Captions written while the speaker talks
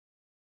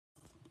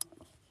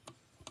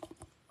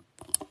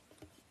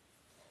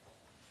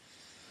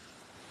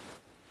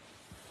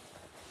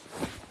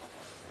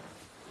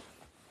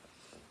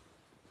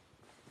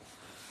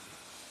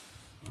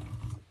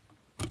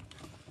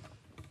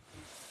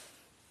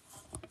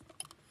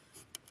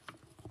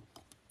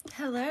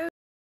Hello.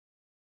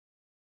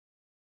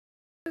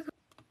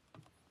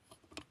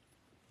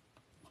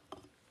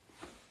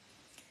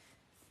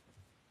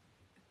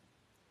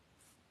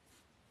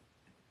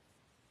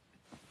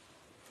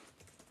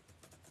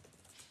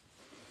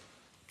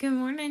 Good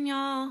morning,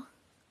 y'all.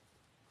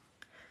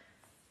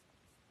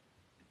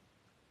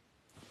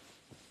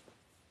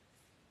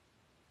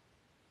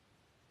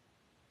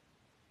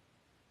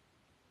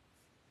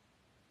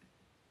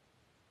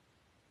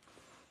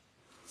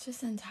 It's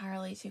just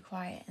entirely too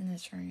quiet in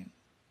this room.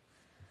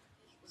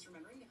 Was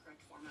remembering the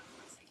correct format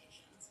for my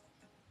citations.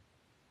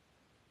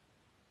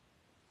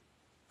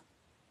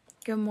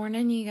 Good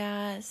morning, you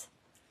guys.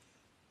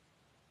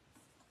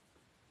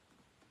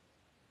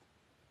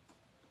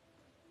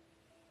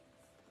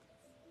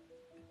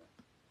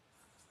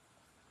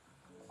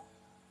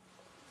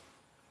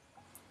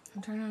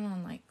 I'm turning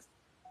on like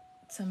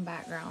some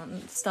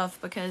background stuff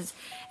because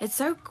it's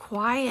so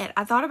quiet.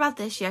 I thought about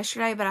this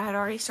yesterday, but I had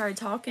already started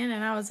talking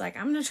and I was like,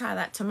 I'm going to try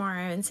that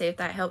tomorrow and see if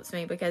that helps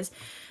me, because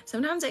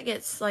sometimes it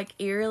gets like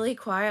eerily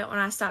quiet when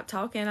I stop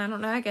talking. I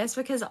don't know, I guess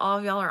because all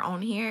of y'all are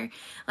on here.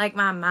 Like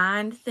my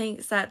mind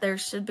thinks that there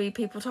should be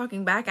people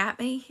talking back at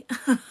me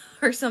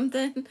or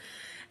something.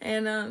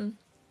 And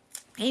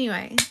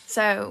anyway,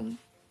 so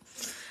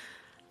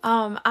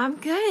I'm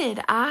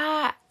good.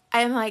 I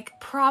am like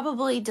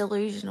probably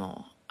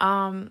delusional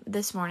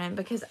this morning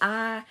because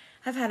I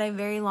have had a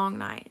very long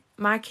night.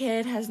 My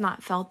kid has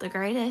not felt the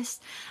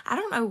greatest. I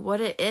don't know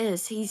what it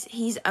is.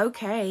 He's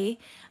okay.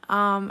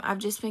 I've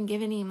just been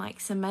giving him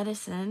like some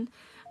medicine,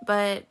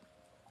 but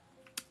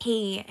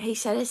he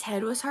said his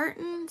head was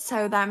hurting,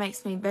 so that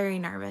makes me very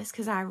nervous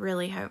because I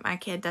really hope my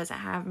kid doesn't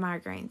have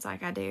migraines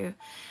like I do.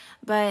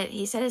 But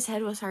he said his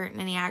head was hurting,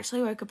 and he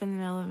actually woke up in the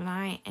middle of the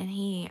night, and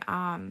he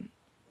woke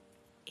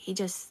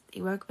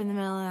up in the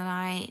middle of the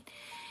night.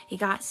 He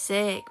got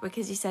sick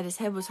because he said his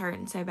head was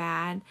hurting so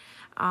bad.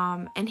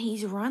 And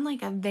he's run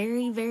like a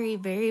very, very,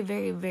 very,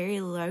 very, very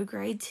low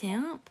grade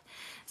temp.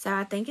 So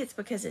I think it's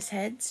because his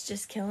head's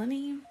just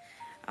killing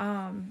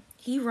him.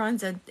 He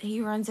runs a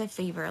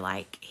fever.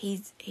 Like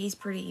he's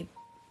pretty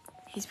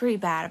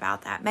bad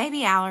about that. Maybe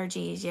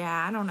allergies,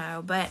 yeah, I don't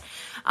know. But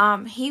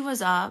he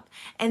was up,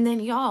 and then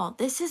y'all,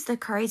 this is the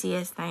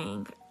craziest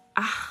thing.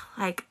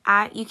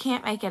 You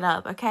can't make it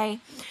up, okay?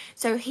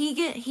 So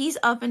he's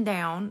up and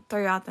down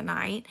throughout the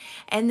night,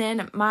 and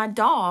then my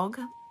dog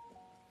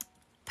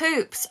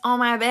poops on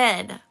my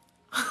bed.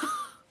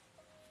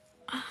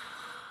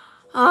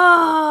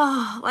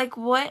 Oh, like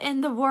what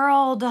in the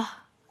world?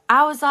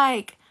 I was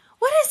like,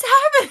 what is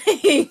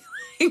happening?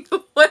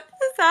 What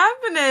is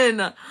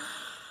happening?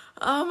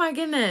 Oh my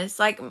goodness.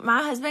 Like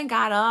my husband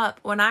got up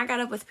when I got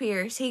up with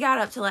Pierce. He got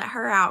up to let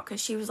her out because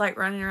she was like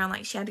running around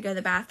like she had to go to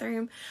the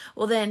bathroom.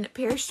 Well, then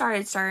Pierce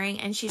started stirring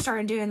and she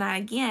started doing that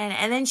again.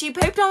 And then she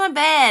pooped on the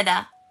bed.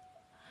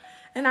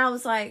 And I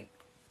was like,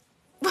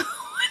 what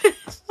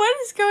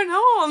is going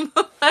on?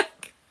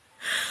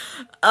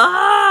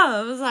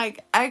 I was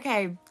like,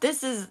 okay,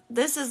 this is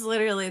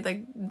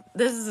literally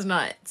this is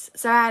nuts.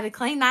 So I had to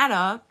clean that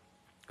up,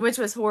 which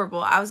was horrible.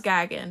 I was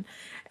gagging.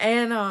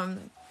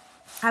 And,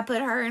 I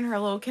put her in her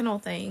little kennel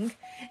thing,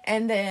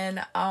 and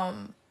then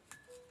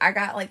I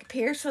got like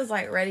Pierce was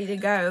like ready to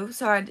go,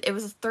 so it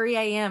was 3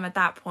 a.m. at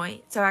that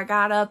point. So I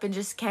got up and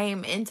just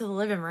came into the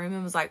living room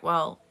and was like,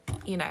 well,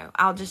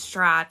 I'll just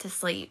try to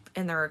sleep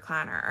in the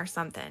recliner or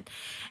something.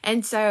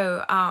 And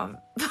so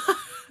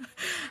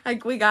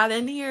like we got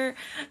in here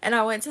and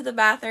I went to the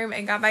bathroom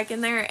and got back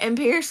in there and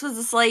Pierce was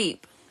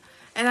asleep,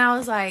 and I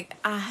was like,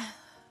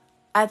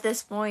 at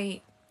this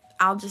point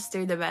I'll just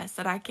do the best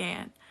that I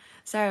can.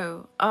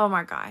 So, oh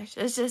my gosh,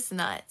 it's just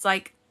nuts.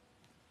 Like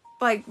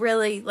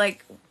really,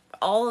 like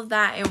all of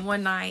that in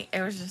one night,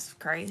 it was just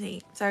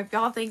crazy. So if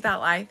y'all think that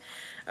life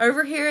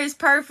over here is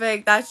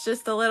perfect, that's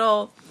just a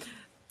little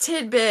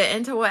tidbit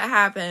into what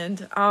happened.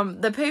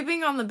 The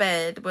pooping on the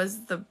bed was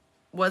it.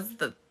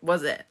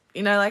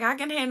 Like I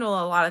can handle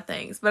a lot of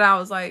things, but I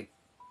was like,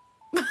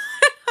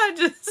 I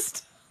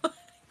just, like,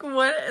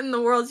 what in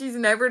the world? She's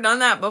never done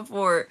that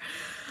before.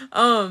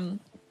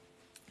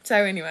 So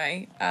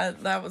anyway,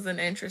 that was an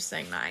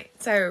interesting night.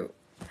 So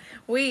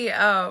we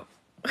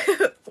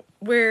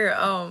we're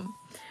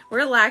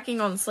lacking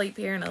on sleep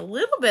here and a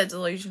little bit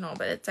delusional,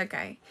 but it's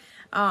okay.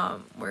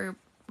 We're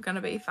gonna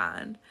be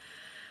fine.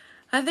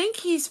 I think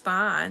he's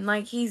fine.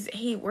 Like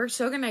we're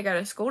still gonna go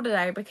to school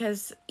today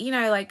because,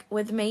 like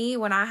with me,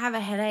 when I have a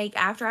headache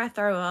after I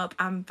throw up,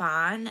 I'm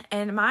fine.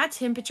 And my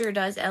temperature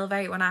does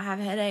elevate when I have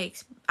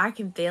headaches. I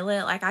can feel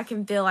it. Like I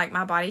can feel like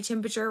my body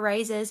temperature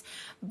raises,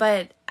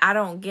 but I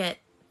don't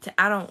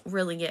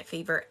really get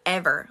fever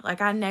ever.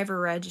 Like I never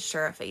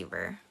register a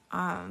fever.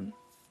 Oh,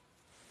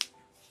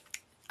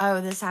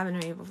 this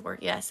happened to me before.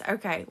 Yes.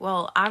 Okay.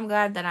 Well, I'm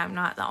glad that I'm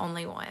not the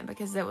only one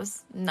because it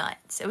was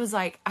nuts. It was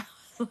like, I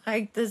was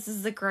like, this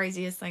is the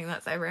craziest thing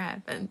that's ever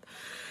happened.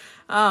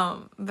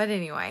 But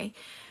anyway,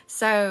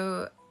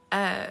 so,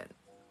 I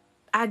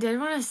did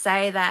want to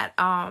say that,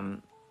 I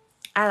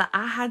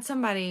had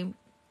somebody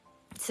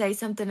say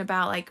something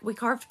about, like, we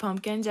carved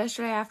pumpkins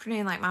yesterday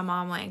afternoon. Like, my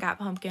mom went and got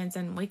pumpkins,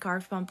 and we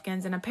carved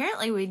pumpkins, and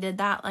apparently we did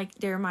that, like,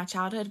 during my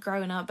childhood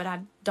growing up, but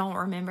I don't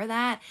remember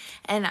that.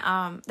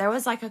 And there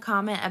was, like, a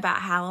comment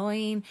about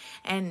Halloween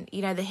and,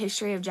 you know, the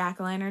history of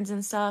jack-o'-lanterns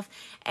and stuff,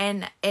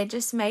 and it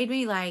just made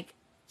me, like,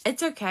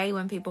 it's okay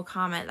when people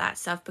comment that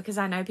stuff, because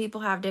I know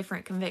people have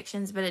different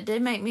convictions, but it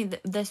did make me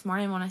this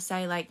morning want to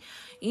say, like,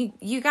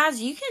 you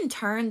guys, you can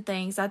turn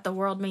things that the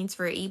world means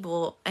for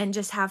evil and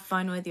just have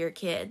fun with your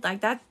kid.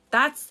 Like,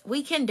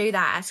 we can do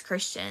that as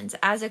Christians.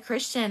 As a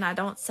Christian, I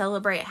don't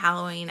celebrate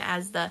Halloween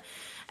as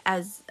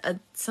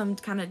some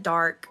kind of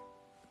dark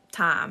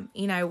time.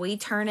 You know, we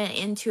turn it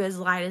into as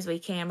light as we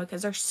can,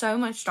 because there's so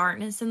much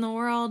darkness in the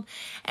world.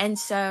 And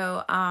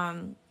so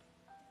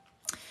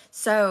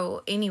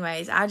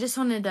anyways, I just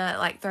wanted to,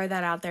 like, throw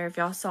that out there if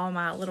y'all saw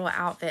my little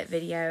outfit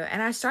video.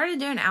 And I started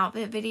doing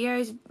outfit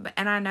videos,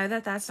 and I know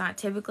that that's not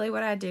typically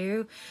what I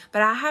do,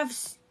 but I have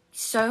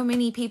so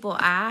many people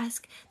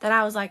ask that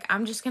I was like,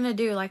 I'm just going to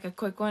do, like, a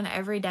quick one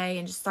every day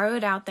and just throw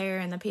it out there,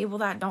 and the people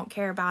that don't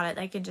care about it,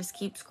 they can just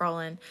keep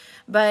scrolling.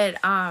 But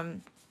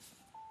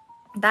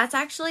that's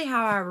actually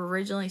how I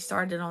originally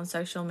started on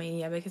social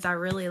media, because I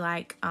really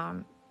like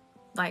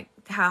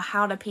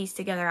how to piece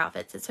together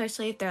outfits,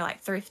 especially if they're,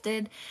 like,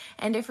 thrifted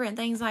and different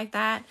things like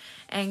that.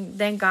 And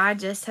then God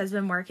just has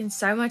been working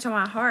so much on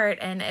my heart,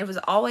 and it was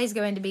always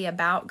going to be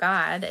about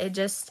God. It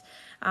just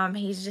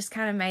he's just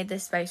kind of made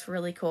this space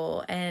really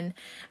cool. And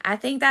I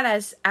think that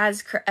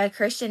as a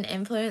Christian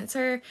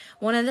influencer,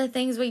 one of the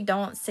things we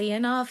don't see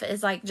enough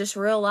is, like, just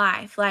real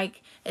life.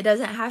 Like, it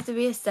doesn't have to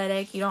be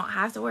aesthetic. You don't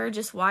have to wear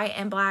just white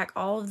and black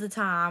all of the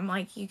time.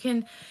 Like, you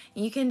can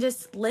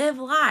just live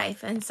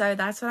life. And so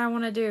that's what I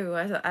want to do.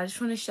 I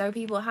just want to show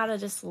people how to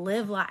just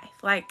live life.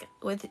 Like,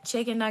 with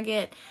chicken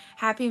nugget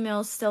Happy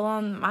Meals still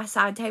on my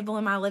side table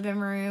in my living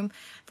room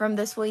from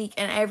this week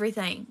and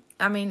everything.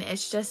 I mean,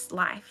 it's just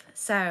life.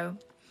 So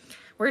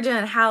we're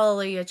doing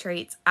hallelujah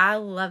treats. I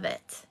love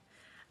it.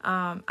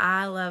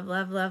 I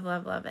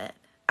love it.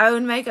 Oh,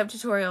 and makeup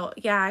tutorial.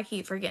 Yeah, I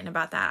keep forgetting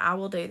about that. I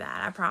will do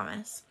that. I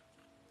promise.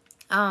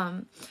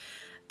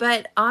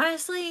 But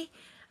honestly,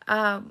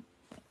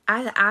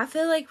 I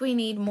feel like we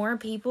need more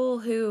people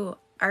who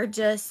are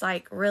just,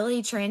 like,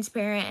 really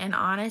transparent and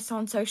honest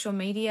on social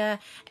media,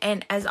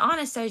 and as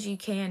honest as you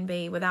can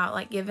be without,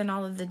 like, giving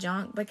all of the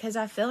junk, because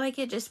I feel like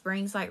it just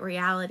brings, like,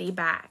 reality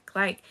back.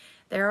 Like,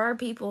 there are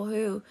people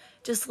who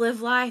just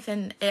live life,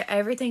 and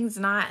everything's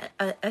not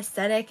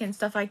aesthetic and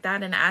stuff like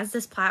that. And as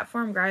this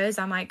platform grows,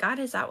 I'm like, God,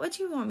 is that what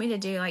you want me to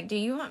do? Like, do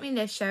you want me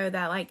to show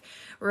that, like,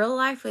 real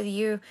life with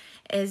you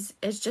is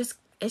just,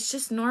 it's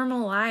just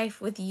normal life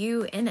with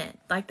you in it?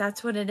 Like,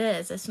 that's what it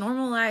is. It's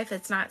normal life.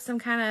 It's not some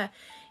kind of,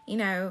 you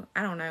know,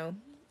 I don't know,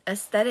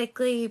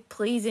 aesthetically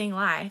pleasing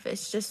life.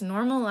 It's just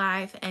normal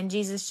life, and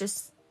Jesus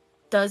just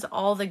does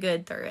all the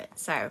good through it.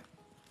 So,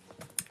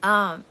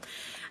 I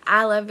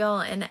love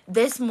y'all. And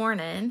this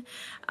morning,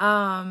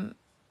 I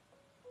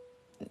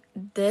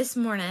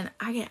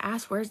get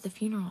asked, where's the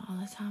funeral all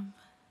the time?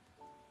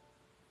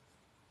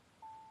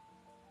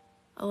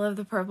 I love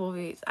the purple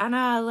boots. I know,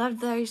 I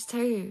love those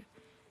too.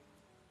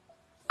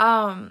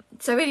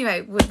 So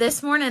anyway,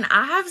 this morning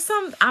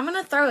I'm going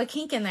to throw a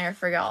kink in there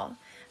for y'all.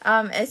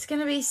 It's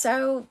going to be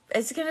so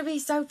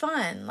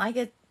fun.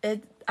 Like,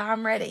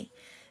 I'm ready.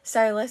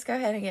 So let's go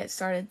ahead and get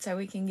started so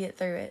we can get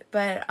through it.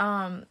 But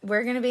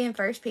we're going to be in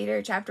 1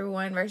 Peter chapter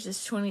 1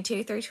 verses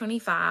 22 through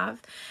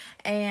 25.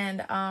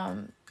 And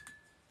I'm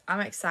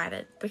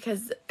excited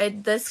because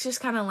this just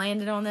kind of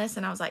landed on this,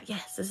 and I was like,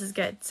 yes, this is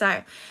good.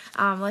 So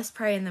let's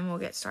pray, and then we'll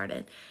get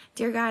started.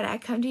 Dear God, I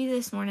come to you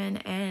this morning,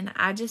 and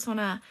I just want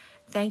to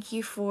thank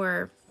you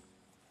for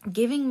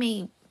giving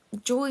me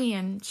joy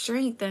and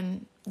strength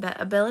and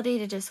the ability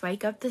to just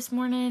wake up this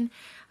morning.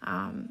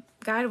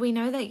 God, we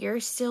know that you're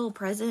still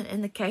present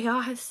in the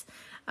chaos.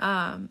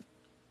 Help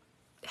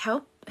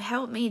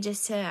me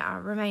just to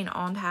remain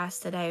on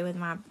task today with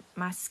my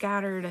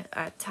scattered,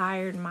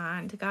 tired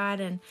mind, God,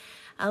 and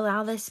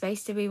allow this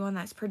space to be one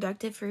that's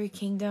productive for your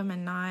kingdom,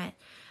 and not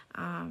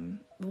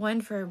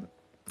one for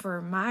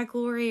my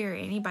glory or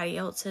anybody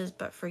else's,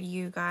 but for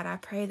you, God. I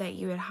pray that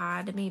you would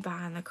hide me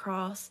behind the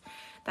cross,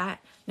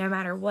 that no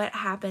matter what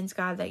happens,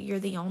 God, that you're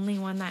the only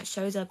one that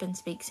shows up and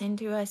speaks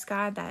into us,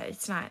 God, that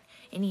it's not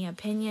any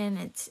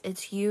opinion,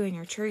 it's you and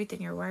your truth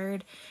and your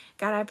word.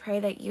 God, I pray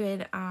that you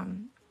would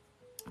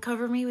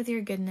cover me with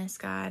your goodness,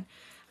 God.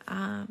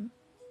 In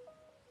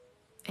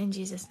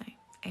Jesus' name,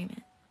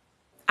 amen.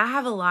 I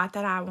have a lot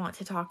that I want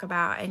to talk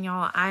about, and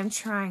y'all, I'm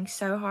trying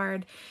so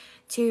hard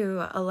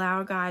to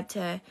allow God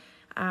to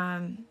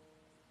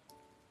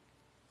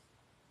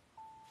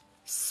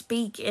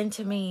speak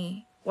into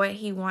me what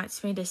he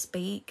wants me to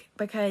speak,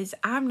 because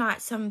I'm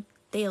not some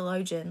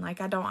theologian.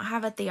 Like, I don't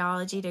have a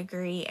theology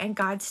degree, and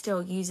God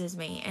still uses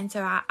me. And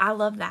so I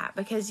love that,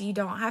 because you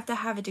don't have to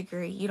have a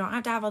degree. You don't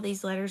have to have all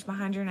these letters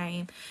behind your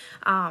name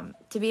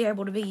to be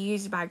able to be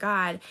used by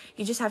God.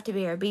 You just have to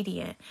be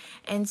obedient.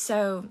 And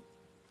so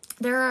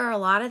there are a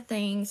lot of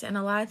things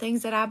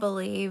that I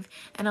believe,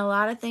 and a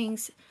lot of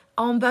things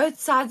on both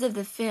sides of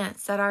the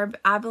fence that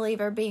I believe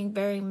are being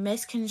very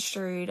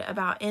misconstrued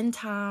about end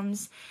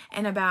times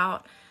and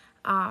about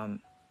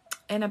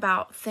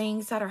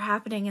things that are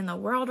happening in the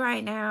world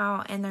right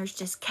now, and there's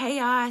just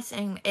chaos,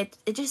 and it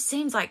just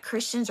seems like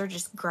Christians are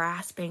just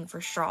grasping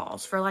for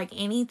straws, for like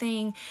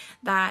anything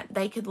that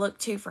they could look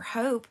to for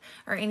hope,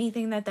 or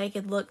anything that they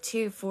could look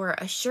to for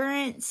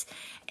assurance.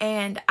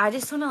 And I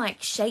just want to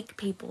like shake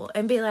people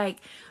and be like,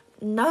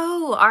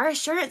 no, our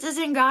assurance is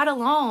in God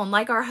alone.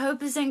 Like, our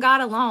hope is in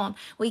God alone.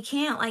 We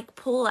can't like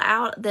pull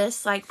out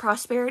this like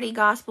prosperity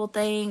gospel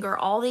thing or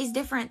all these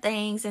different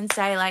things and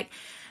say like,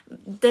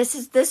 this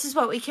is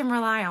what we can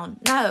rely on.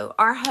 No,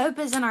 our hope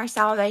is in our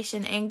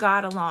salvation in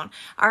God alone.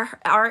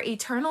 Our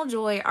eternal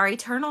joy, our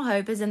eternal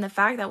hope is in the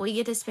fact that we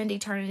get to spend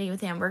eternity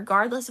with Him,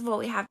 regardless of what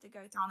we have to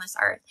go through on this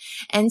earth.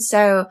 And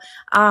so,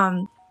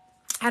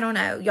 I don't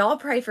know. Y'all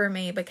pray for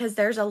me, because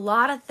there's a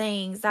lot of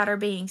things that are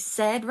being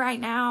said right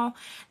now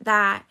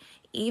that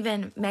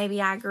even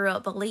maybe I grew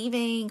up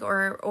believing,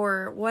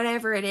 or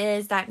whatever it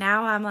is, that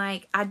now I'm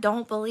like, I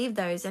don't believe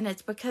those. And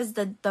it's because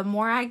the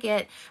more I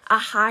get a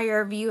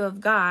higher view of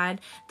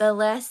God, the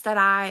less that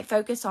I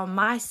focus on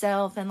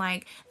myself and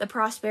like the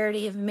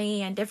prosperity of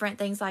me and different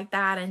things like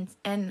that,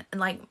 and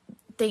like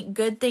think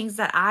good things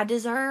that I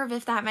deserve,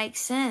 if that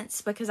makes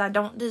sense, because I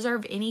don't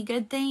deserve any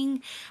good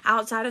thing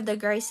outside of the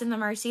grace and the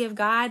mercy of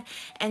God.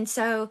 And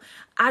so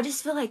I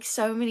just feel like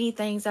so many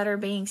things that are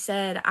being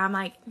said, I'm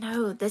like,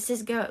 no, this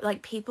is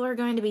like, people are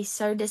going to be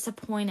so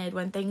disappointed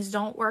when things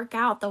don't work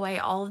out the way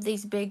all of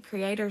these big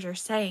creators are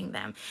saying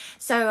them.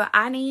 So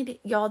I need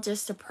y'all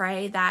just to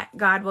pray that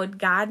God would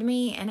guide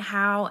me and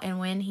how and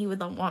when He would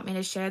want me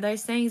to share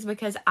those things,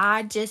 because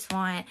I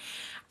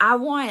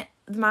want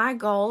my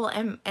goal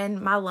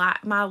and my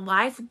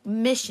life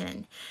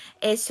mission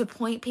is to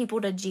point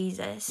people to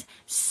Jesus.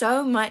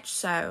 So much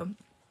so,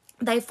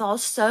 they fall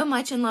so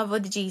much in love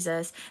with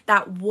Jesus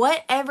that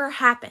whatever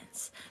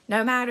happens,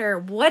 no matter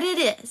what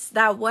it is,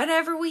 that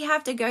whatever we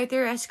have to go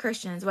through as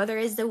Christians, whether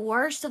it's the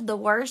worst of the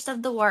worst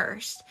of the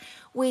worst,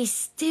 we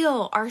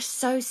still are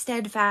so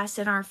steadfast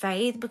in our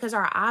faith, because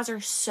our eyes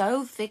are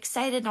so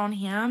fixated on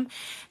Him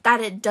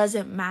that it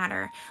doesn't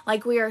matter.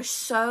 Like, we are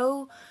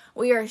so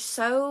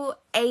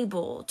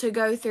able to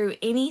go through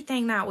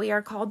anything that we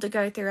are called to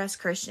go through as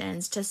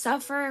Christians, to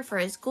suffer for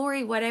His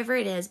glory, whatever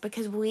it is,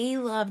 because we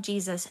love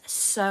Jesus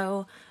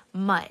so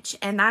much.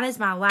 And that is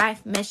my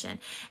life mission,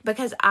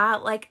 because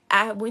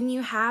when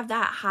you have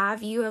that high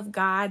view of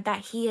God, that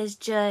He is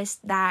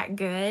just that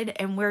good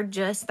and we're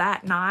just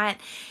that not,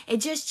 it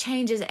just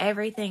changes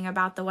everything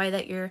about the way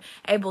that you're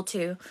able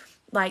to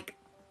like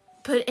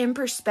put in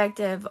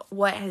perspective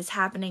what is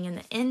happening in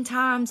the end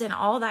times and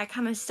all that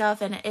kind of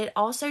stuff. And it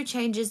also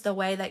changes the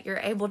way that you're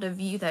able to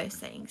view those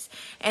things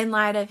in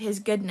light of His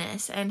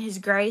goodness and His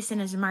grace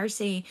and His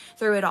mercy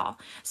through it all.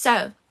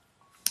 So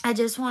I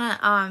just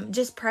want to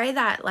just pray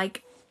that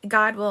like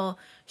God will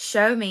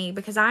show me,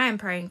 because I am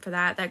praying for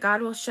that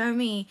God will show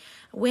me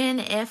when,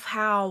 if,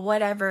 how,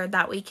 whatever,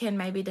 that we can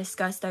maybe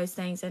discuss those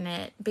things, and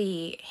it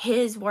be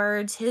His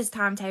words, His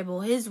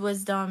timetable, His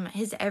wisdom,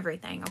 His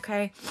everything.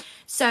 Okay.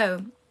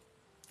 So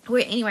we're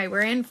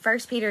in 1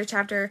 Peter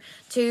chapter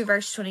 2,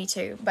 verse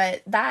 22,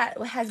 but that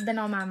has been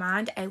on my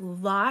mind a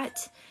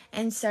lot.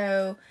 And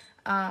so,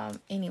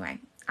 anyway,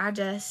 I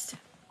just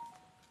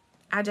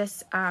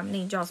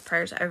need y'all's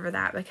prayers over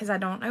that, because I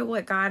don't know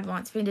what God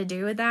wants me to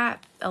do with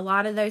that. A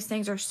lot of those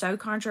things are so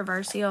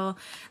controversial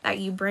that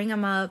you bring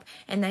them up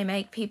and they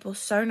make people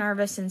so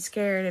nervous and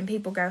scared, and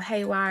people go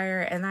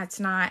haywire, and that's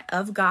not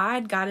of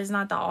God. God is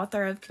not the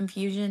author of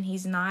confusion.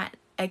 He's not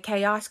a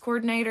chaos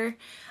coordinator,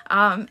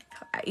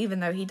 even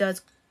though he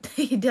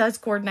does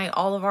coordinate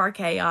all of our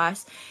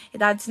chaos.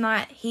 That's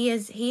not, he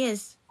is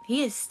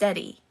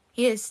steady.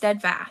 He is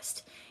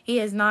steadfast. He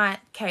is not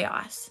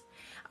chaos.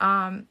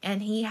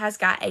 And He has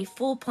got a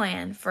full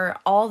plan for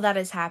all that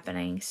is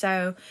happening.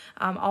 So,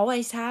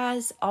 always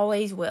has,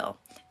 always will.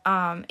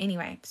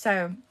 Anyway,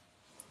 so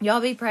y'all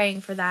be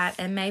praying for that,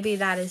 and maybe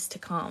that is to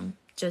come,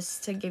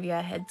 just to give you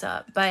a heads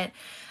up. But,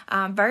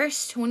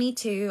 verse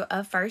 22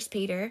 of 1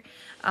 Peter,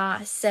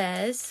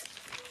 says,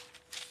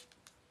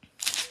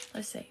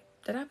 let's see.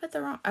 Did I put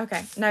the wrong?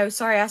 Okay. No,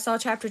 sorry. I saw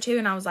chapter 2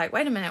 and I was like,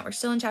 wait a minute. We're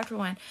still in chapter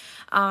 1.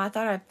 I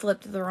thought I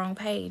flipped to the wrong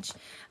page.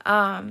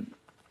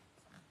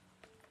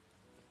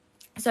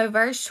 So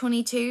verse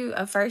 22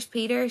 of 1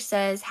 Peter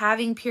says,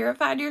 having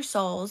purified your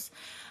souls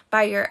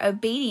by your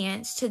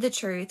obedience to the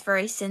truth for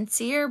a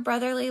sincere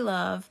brotherly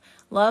love,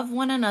 love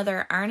one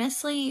another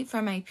earnestly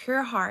from a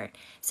pure heart,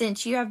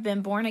 since you have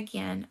been born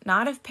again,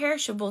 not of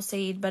perishable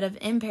seed, but of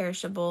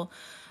imperishable,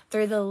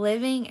 through the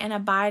living and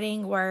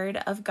abiding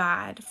word of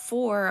God.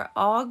 For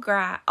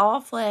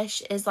all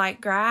flesh is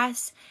like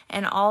grass,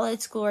 and all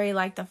its glory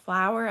like the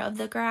flower of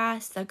the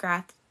grass.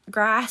 The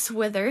grass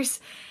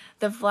withers,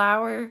 the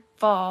flower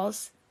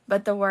falls,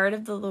 but the word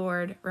of the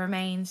Lord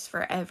remains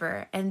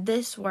forever. And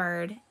this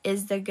word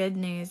is the good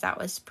news that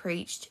was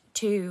preached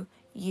to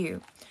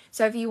you.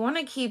 So if you want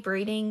to keep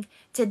reading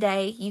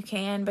today, you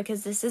can,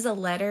 because this is a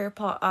letter.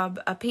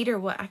 Peter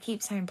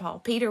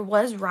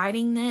was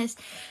writing this.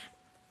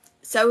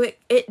 So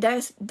it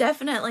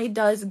definitely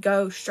does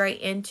go straight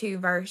into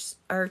verse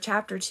or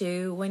chapter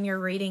 2 when you're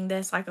reading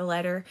this like a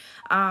letter,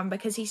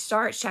 because he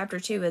starts chapter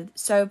 2 with,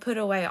 so put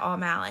away all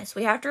malice.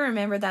 We have to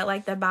remember that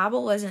like the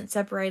Bible wasn't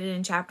separated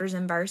in chapters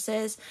and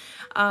verses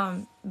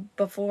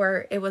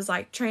before it was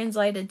like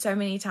translated so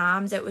many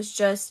times. It was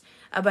just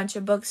a bunch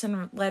of books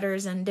and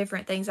letters and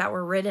different things that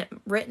were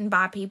written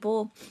by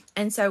people.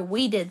 And so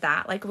we did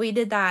that. Like we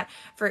did that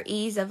for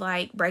ease of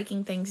like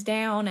breaking things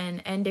down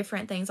and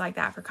different things like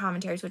that for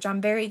commentaries, which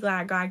I'm very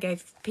glad God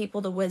gave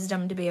people the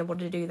wisdom to be able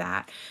to do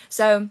that.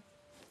 So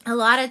a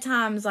lot of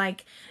times,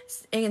 like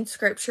in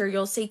scripture,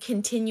 you'll see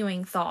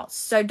continuing thoughts.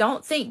 So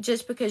don't think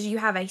just because you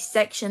have a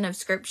section of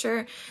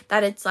scripture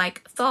that it's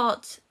like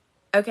thoughts.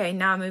 Okay,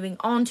 now I'm moving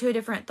on to a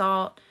different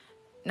thought.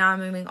 Now I'm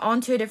moving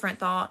on to a different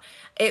thought.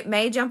 It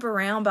may jump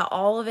around, but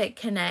all of it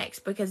connects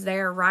because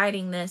they're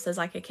writing this as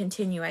like a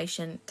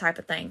continuation type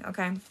of thing.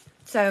 Okay.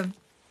 So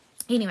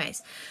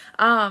anyways,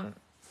 let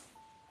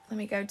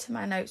me go to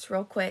my notes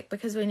real quick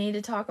because we need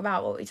to talk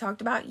about what we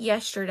talked about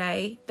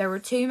yesterday. There were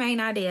 2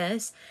 main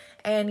ideas.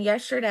 And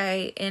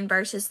yesterday in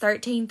verses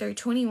 13 through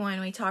 21,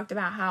 we talked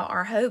about how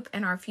our hope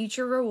and our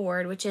future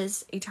reward, which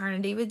is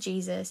eternity with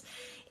Jesus,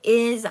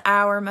 is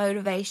our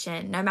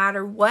motivation. No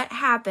matter what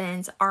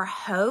happens, our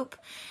hope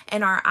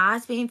and our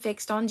eyes being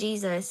fixed on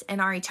Jesus and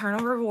our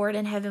eternal reward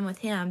in heaven with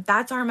him,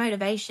 that's our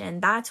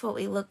motivation. That's what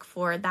we look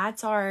for.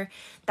 That's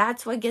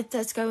what gets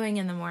us going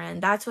in the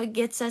morning. That's what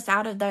gets us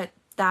out of that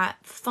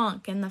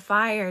funk and the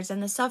fires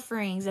and the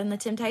sufferings and the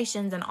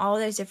temptations and all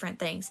those different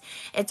things.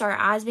 It's our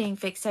eyes being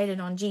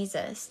fixated on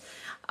Jesus.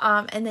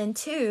 And then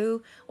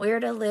 2, we are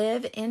to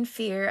live in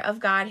fear of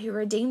God who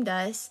redeemed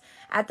us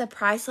at the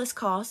priceless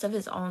cost of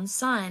his own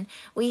son.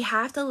 We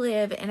have to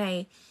live in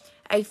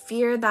a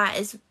fear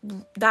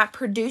that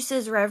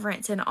produces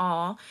reverence and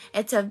awe.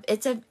 It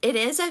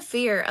is a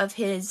fear of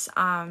his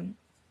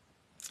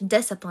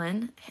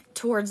discipline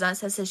towards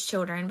us as his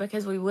children,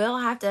 because we will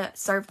have to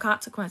serve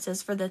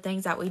consequences for the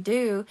things that we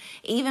do,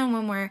 even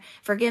when we're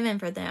forgiven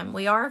for them.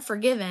 We are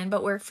forgiven,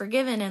 but we're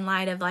forgiven in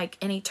light of like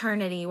an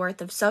eternity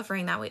worth of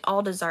suffering that we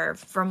all deserve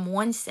from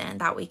one sin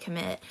that we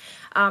commit,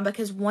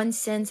 because one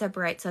sin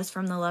separates us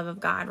from the love of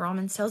God.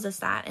 Romans tells us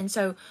that. And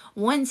so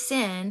one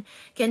sin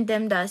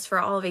condemned us for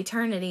all of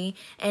eternity,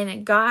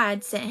 and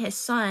God sent his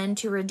son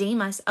to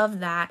redeem us of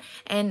that.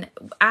 And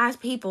as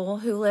people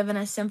who live in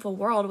a sinful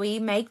world, we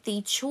make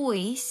the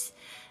choice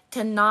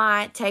to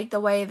not take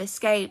the way of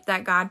escape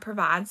that God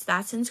provides.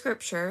 That's in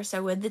scripture.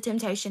 So with the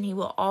temptation, he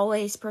will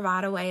always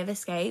provide a way of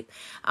escape,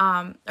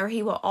 or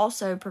he will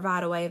also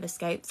provide a way of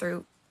escape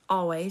through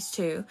always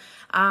too.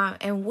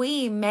 And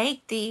we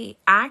make the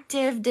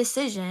active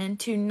decision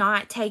to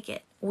not take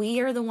it. We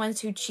are the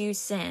ones who choose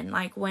sin.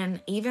 Like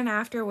when, even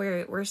after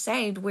we're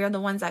saved, we're the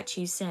ones that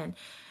choose sin.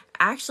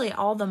 Actually,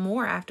 all the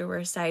more after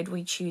we're saved,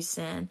 we choose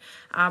sin,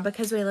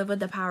 because we live with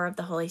the power of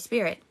the Holy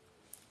Spirit.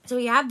 So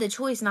we have the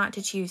choice not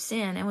to choose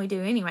sin, and we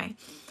do anyway.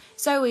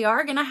 So we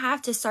are going to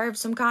have to serve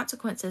some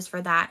consequences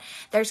for that.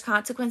 There's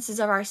consequences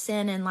of our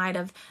sin in light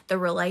of the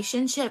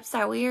relationships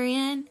that we are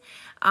in.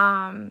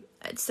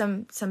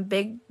 Some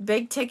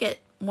big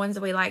ticket ones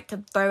that we like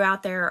to throw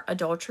out there,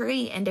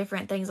 adultery and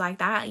different things like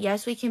that.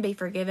 Yes, we can be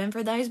forgiven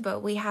for those,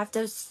 but we have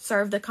to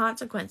serve the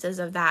consequences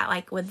of that,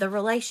 like with the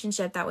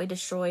relationship that we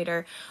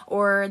destroyed,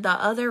 or the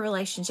other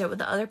relationship with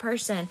the other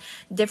person,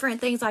 different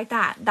things like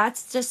that.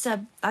 That's just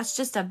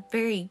a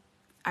very,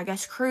 I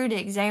guess, crude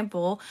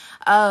example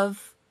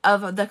of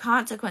the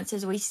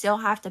consequences we still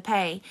have to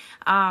pay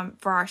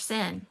for our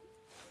sin,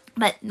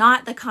 but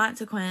not the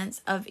consequence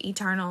of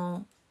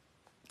eternal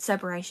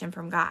separation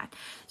from God.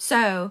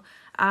 So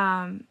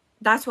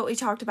that's what we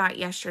talked about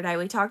yesterday.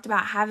 We talked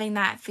about having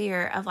that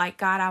fear of like,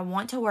 God, I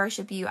want to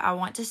worship you. I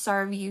want to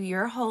serve you.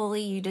 You're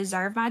holy. You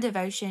deserve my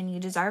devotion. You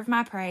deserve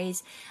my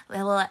praise.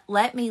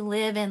 Let me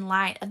live in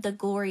light of the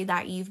glory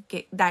that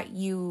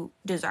you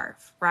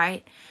deserve.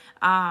 Right?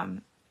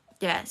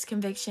 Yes,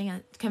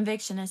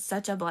 conviction is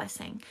such a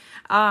blessing.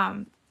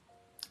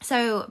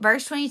 So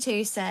verse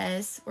 22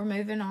 says, we're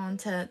moving on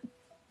to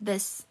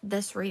this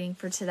reading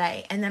for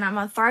today, and then I'm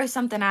gonna throw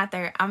something out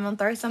there. I'm gonna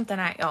throw something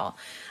at y'all,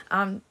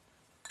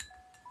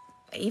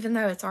 even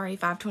though it's already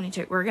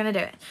 5:22. We're gonna do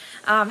it.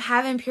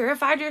 Having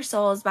purified your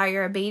souls by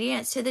your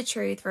obedience to the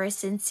truth for a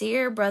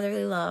sincere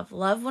brotherly love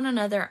one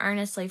another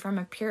earnestly from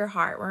a pure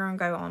heart. We're gonna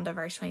go on to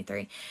verse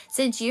 23.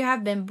 Since you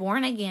have been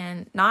born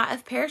again, not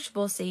of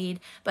perishable seed,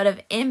 but of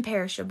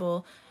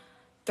imperishable,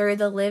 through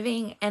the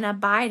living and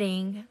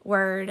abiding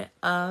word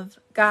of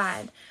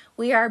God.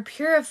 We are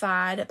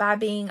purified by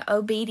being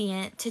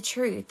obedient to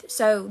truth.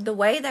 So the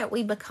way that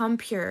we become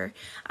pure,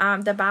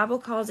 the Bible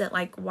calls it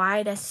like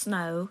white as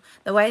snow.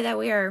 The way that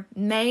we are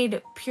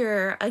made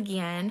pure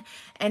again,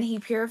 and he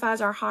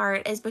purifies our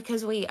heart, is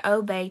because we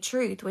obey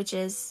truth, which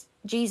is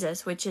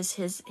Jesus, which is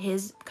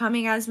his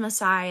coming as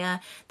Messiah.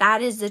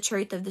 That is the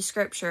truth of the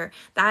scripture.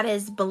 That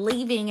is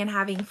believing and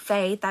having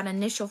faith, that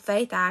initial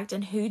faith act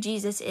in who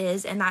Jesus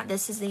is, and that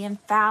this is the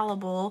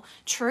infallible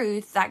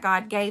truth that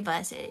God gave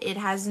us. It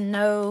has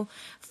no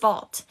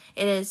fault.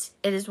 It is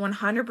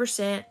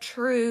 100%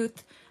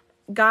 truth.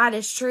 God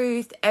is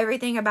truth.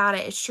 Everything about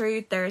it is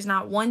truth. There is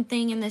not one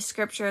thing in this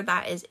scripture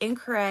that is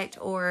incorrect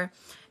or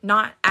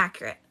not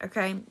accurate.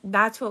 Okay,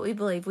 that's what we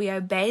believe. We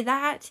obey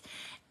that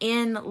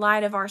in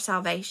light of our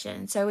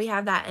salvation. So we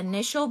have that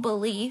initial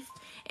belief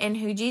in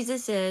who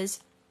Jesus is,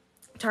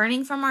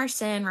 turning from our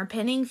sin,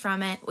 repenting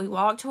from it. We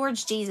walk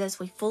towards Jesus.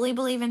 We fully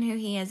believe in who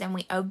he is, and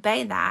we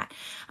obey that.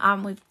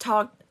 We've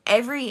talked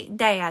every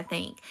day, I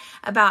think,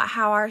 about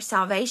how our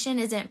salvation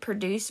isn't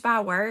produced by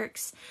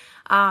works,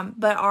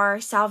 but our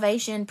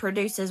salvation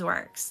produces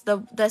works.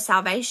 The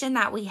salvation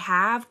that we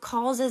have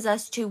causes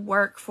us to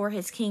work for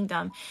his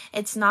kingdom.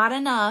 It's not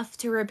enough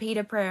to repeat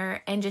a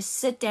prayer and just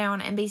sit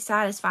down and be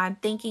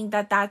satisfied thinking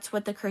that that's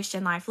what the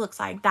Christian life looks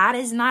like. That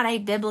is not a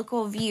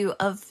biblical view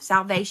of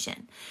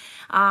salvation.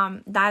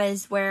 That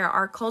is where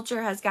our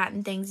culture has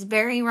gotten things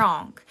very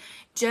wrong.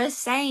 Just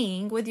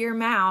saying with your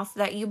mouth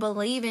that you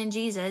believe in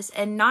Jesus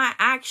and not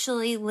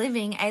actually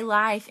living a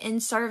life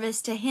in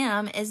service to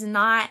him is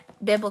not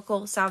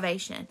biblical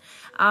salvation.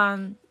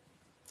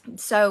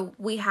 So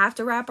we have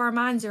to wrap our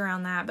minds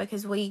around that,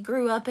 because we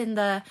grew up in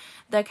the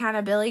kind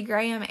of Billy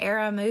Graham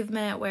era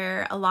movement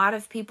where a lot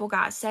of people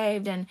got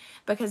saved and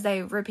because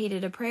they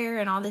repeated a prayer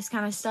and all this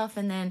kind of stuff.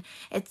 And then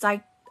it's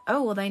like,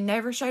 oh, well, they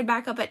never showed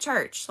back up at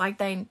church. Like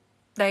they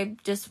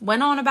just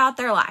went on about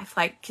their life,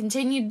 like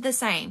continued the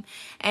same.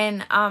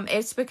 And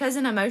it's because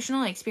an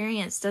emotional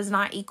experience does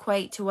not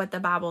equate to what the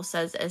Bible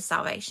says is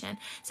salvation.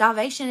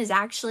 Salvation is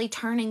actually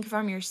turning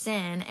from your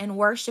sin and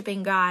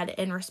worshiping God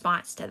in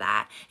response to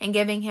that and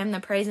giving him the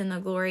praise and the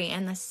glory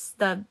and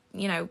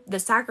the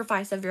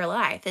sacrifice of your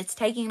life. It's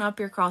taking up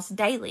your cross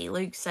daily,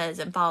 Luke says,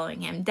 and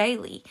following him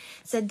daily.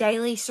 It's a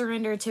daily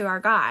surrender to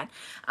our God.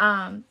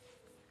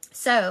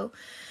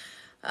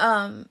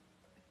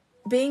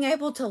 Being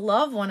able to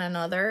love one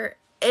another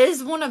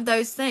is one of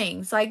those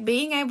things. Like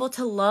being able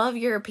to love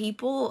your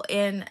people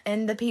and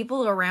the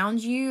people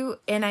around you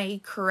in a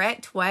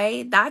correct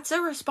way, that's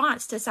a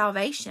response to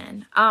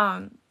salvation.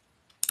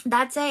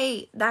 That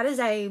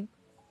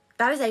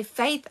is a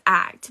faith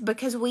act,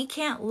 because we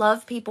can't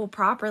love people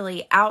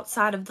properly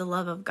outside of the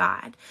love of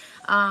God.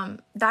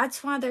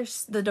 That's why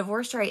the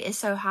divorce rate is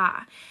so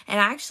high. And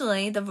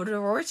actually, the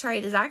divorce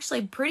rate is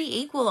actually pretty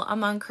equal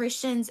among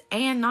Christians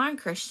and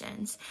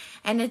non-Christians.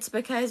 And it's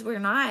because we're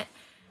not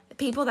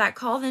people that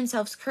call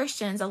themselves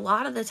Christians. A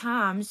lot of the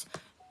times,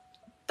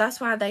 that's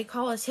why they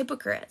call us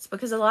hypocrites,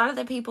 because a lot of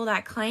the people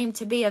that claim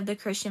to be of the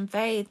Christian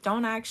faith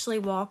don't actually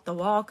walk the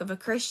walk of a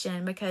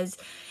Christian, because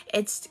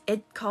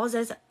it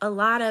causes a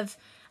lot of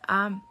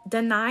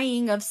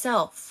denying of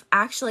self,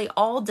 actually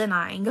all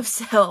denying of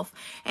self.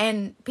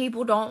 And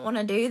people don't want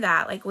to do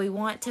that. Like we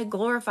want to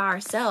glorify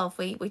ourselves.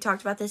 We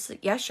talked about this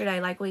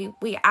yesterday. Like we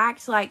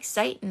act like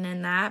Satan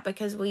in that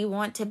because we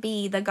want to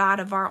be the God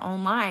of our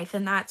own life.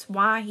 And that's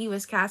why he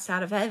was cast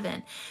out of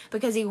heaven,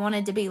 because he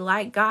wanted to be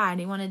like God.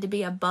 He wanted to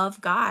be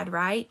above God,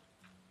 right?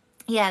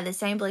 Yeah, the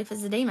same belief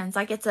as the demons.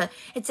 Like it's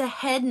a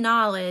head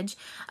knowledge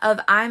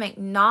of, I'm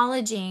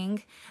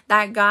acknowledging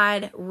that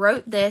God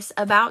wrote this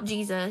about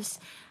Jesus.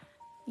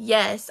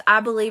 Yes,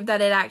 I believe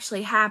that it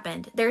actually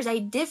happened. There's a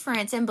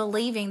difference in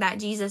believing that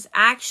Jesus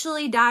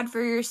actually died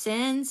for your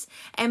sins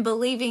and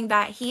believing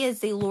that he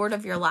is the Lord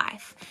of your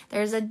life.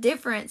 There's a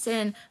difference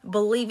in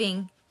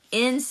believing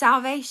in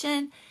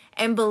salvation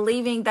and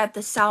believing that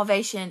the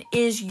salvation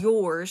is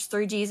yours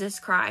through Jesus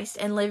Christ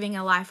and living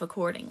a life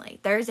accordingly.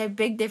 There's a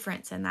big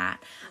difference in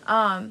that.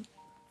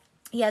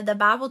 The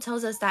Bible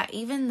tells us that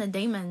even the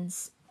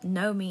demons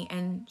know me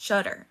and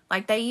shudder.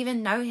 Like they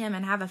even know him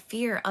and have a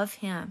fear of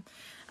him.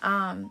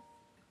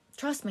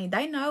 Trust me,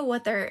 they know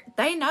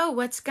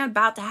what's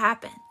about to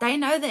happen. They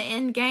know the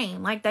end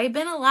game. Like they've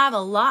been alive a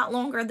lot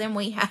longer than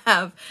we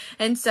have.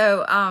 And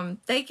so,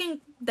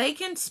 they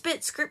can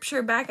spit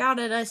scripture back out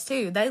at us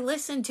too. They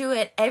listen to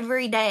it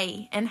every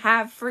day and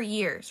have for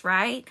years,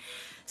 right?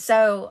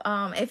 So,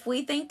 if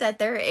we think that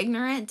they're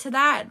ignorant to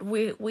that,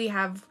 we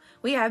have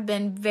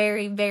been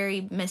very,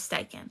 very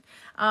mistaken.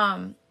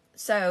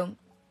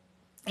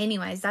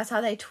 Anyways, that's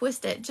how they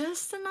twist it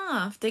just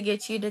enough to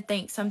get you to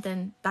think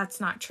something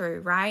that's not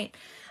true, right?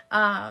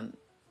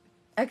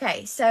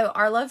 Okay, so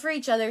our love for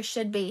each other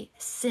should be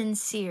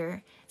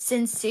sincere.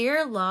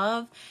 Sincere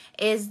love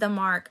is the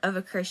mark of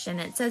a Christian.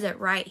 It says it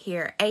right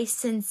here. A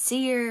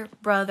sincere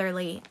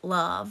brotherly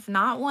love,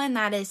 not one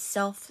that is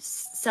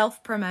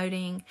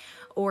self-promoting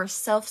or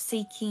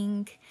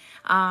self-seeking.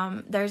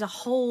 There's a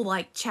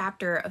whole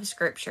chapter of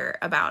scripture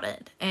about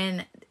it,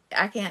 and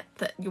I can't.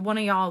 One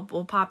of y'all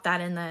will pop that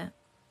in the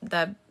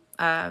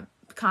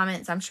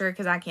comments, I'm sure,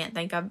 because I can't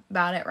think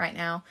about it right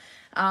now.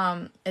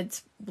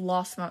 It's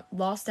lost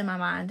in my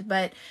mind.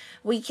 But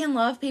we can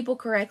love people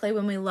correctly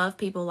when we love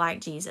people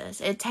like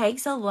Jesus. It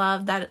takes a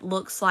love that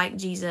looks like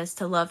Jesus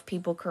to love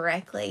people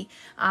correctly.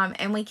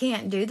 And we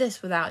can't do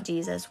this without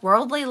Jesus.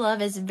 Worldly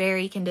love is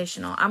very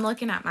conditional. I'm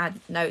looking at my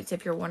notes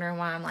if you're wondering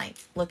why I'm like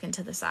looking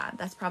to the side.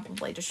 That's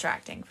probably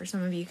distracting for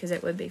some of you, because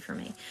it would be for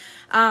me.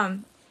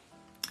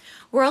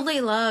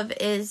 Worldly love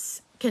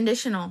is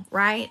conditional,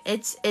 right?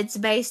 It's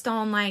based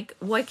on like,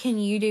 what can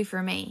you do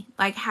for me?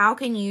 Like, how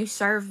can you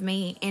serve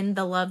me in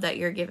the love that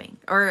you're giving?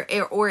 Or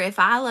if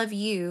I love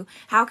you,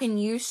 how can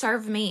you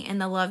serve me in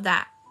the love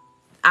that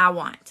I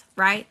want,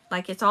 right?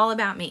 Like, it's all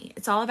about me.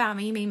 It's all about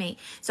me, me, me.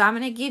 So I'm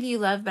going to give you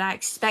love, but I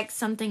expect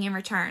something in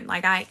return.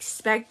 Like, I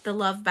expect the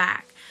love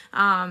back.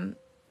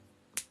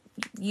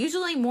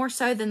 Usually more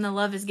so than the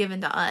love is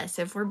given to us,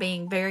 if we're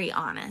being very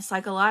honest.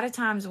 Like, a lot of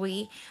times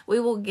we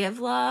will give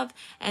love,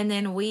 and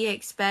then we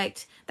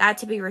expect that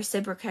to be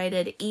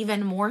reciprocated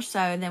even more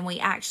so than we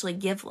actually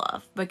give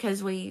love,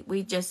 because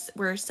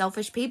we're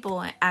selfish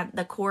people at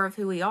the core of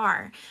who we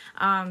are.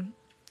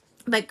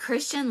 But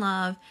Christian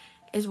love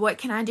is, what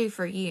can I do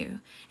for you?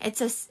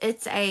 It's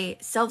a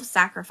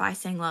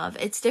self-sacrificing love.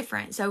 It's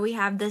different. So we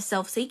have the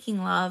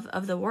self-seeking love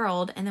of the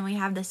world, and then we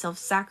have the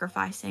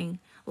self-sacrificing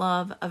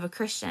love of a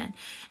Christian.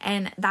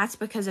 And that's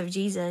because of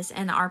Jesus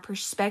and our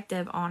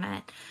perspective on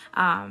it.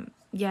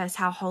 Yes,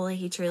 how holy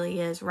he truly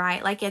is,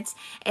 right? Like, it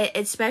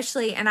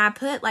especially, and I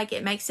put like,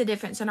 it makes a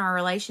difference in our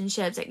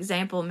relationships,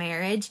 example,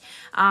 marriage.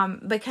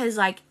 Because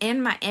like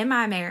in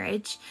my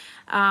marriage,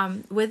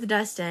 with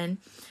Dustin,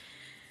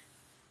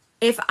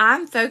 if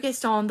I'm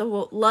focused on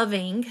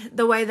loving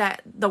the way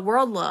that the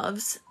world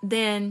loves,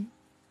 then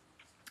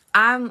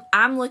I'm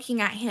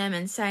looking at him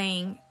and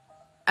saying,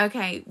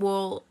 okay,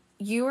 well,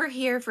 you were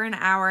here for an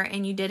hour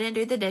and you didn't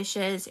do the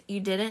dishes, you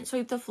didn't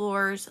sweep the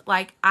floors,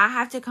 like, I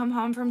have to come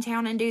home from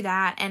town and do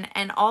that,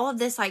 and all of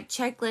this like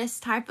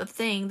checklist type of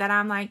thing that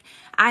I'm like,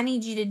 I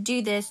need you to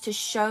do this to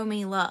show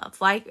me love.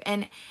 Like,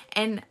 and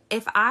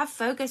if I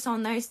focus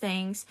on those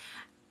things,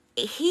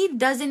 he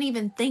doesn't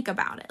even think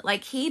about it.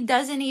 Like,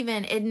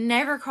 it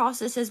never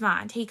crosses his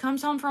mind. He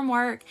comes home from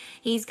work.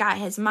 His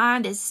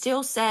mind is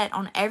still set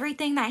on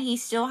everything that he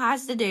still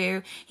has to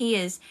do. He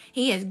is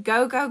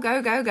go, go,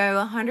 go, go, go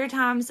 100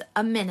 times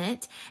a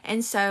minute.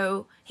 And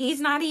so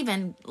he's not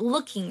even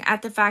looking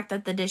at the fact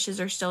that the dishes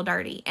are still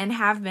dirty and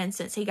have been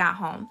since he got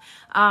home.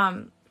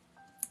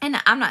 And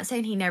I'm not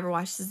saying he never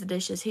washes the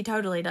dishes. He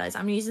totally does.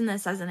 I'm using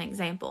this as an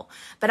example.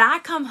 But I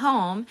come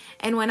home,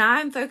 and when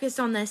I'm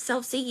focused on this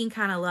self-seeking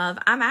kind of love,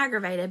 I'm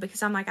aggravated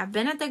because I'm like, I've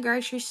been at the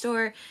grocery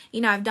store,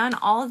 I've done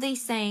all of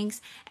these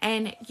things,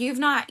 and you've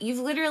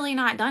literally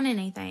not done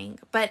anything.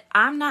 But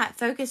I'm not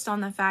focused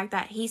on the fact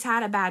that he's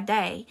had a bad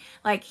day.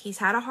 Like, he's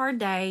had a hard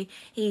day.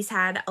 He's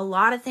had a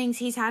lot of things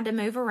he's had to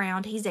move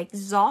around. He's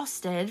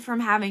exhausted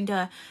from having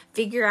to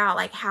figure out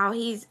like how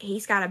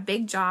he's got a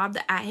big job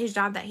at his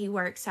job that he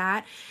works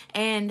at.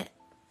 And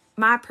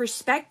my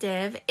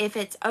perspective, if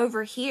it's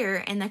over here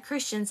in the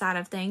Christian side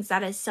of things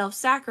that is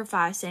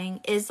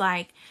self-sacrificing, is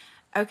like,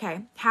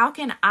 okay, how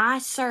can I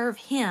serve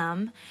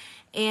him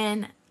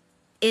in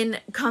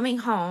coming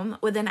home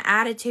with an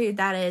attitude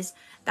that is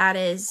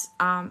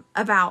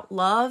about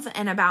love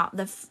and about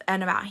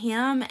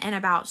him and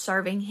about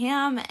serving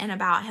him and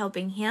about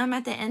helping him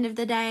at the end of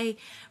the day,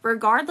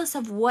 regardless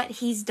of what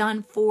he's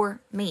done for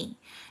me.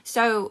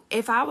 So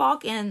if I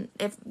walk in,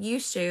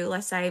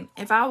 let's say,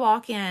 if I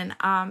walk in,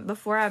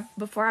 before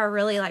I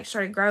really like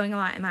started growing a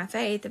lot in my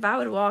faith, if I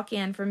would walk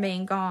in from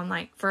being gone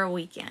like for a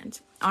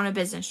weekend on a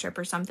business trip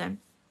or something,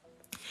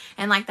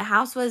 and like the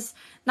house was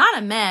not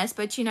a mess,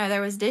 but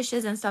there was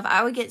dishes and stuff,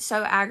 I would get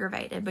so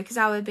aggravated because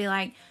I would be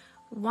like,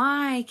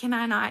 why can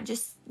I not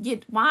just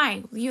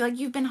why?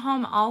 You've been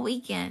home all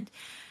weekend.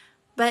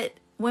 But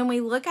when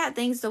we look at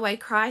things the way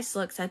Christ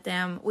looks at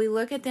them, we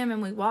look at them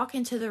and we walk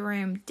into the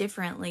room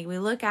differently. We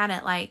look at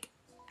it like,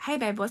 hey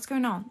babe, what's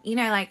going on?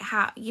 Like,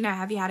 how,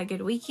 have you had a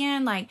good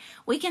weekend? Like,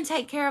 we can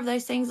take care of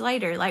those things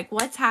later. Like,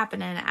 what's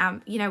happening?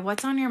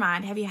 What's on your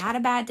mind? Have you had a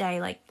bad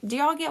day? Like, do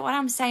y'all get what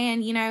I'm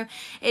saying?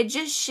 It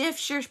just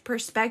shifts your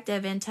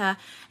perspective into,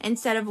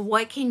 instead of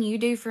what can you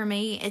do for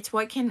me, it's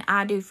what can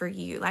I do for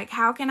you? Like,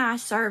 how can I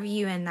serve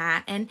you in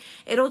that? And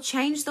it'll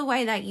change the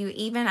way that you,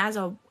 even as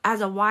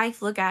a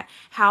wife, look at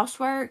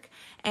housework.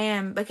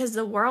 And because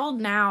the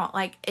world now,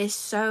 like, is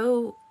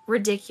so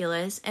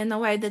ridiculous in the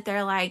way that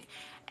they're like,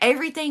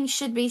 everything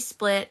should be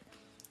split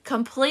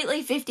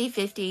completely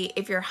 50-50.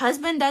 If your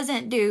husband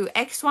doesn't do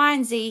X, Y,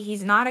 and Z,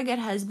 he's not a good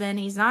husband.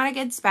 He's not a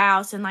good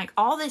spouse, and like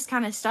all this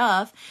kind of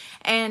stuff.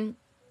 And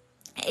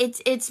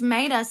it's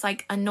made us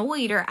like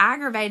annoyed or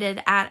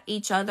aggravated at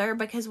each other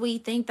because we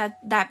think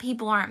that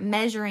people aren't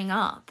measuring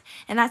up.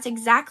 And that's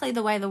exactly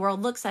the way the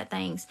world looks at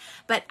things.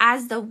 But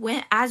as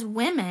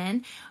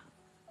women,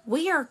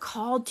 we are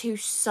called to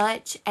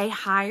such a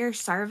higher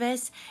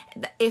service.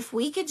 If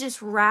we could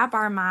just wrap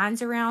our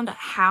minds around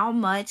how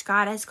much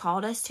God has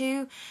called us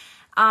to,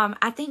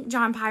 I think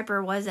John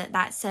Piper was it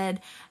that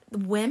said,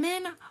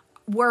 women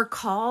we're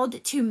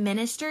called to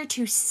minister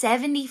to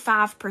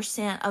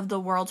 75% of the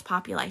world's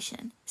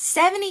population.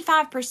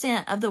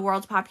 75% of the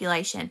world's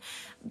population.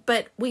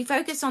 But we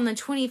focus on the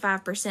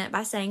 25%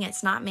 by saying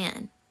it's not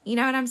men. You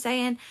know what I'm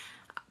saying?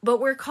 But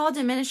we're called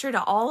to minister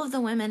to all of the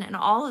women and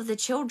all of the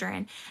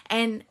children.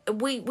 And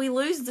we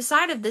lose the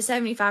sight of the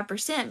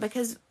 75%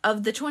 because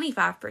of the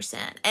 25%.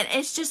 And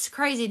it's just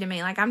crazy to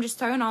me. Like, I'm just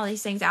throwing all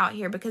these things out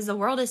here because the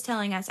world is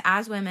telling us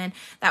as women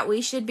that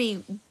we should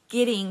be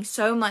getting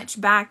so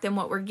much back than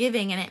what we're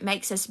giving, and it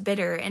makes us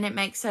bitter, and it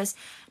makes us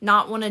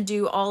not want to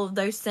do all of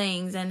those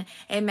things, and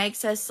it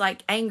makes us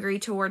like angry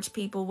towards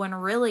people, when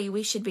really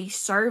we should be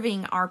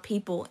serving our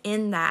people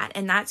in that.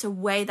 And that's a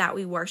way that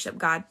we worship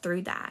God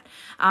through that.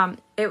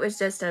 That was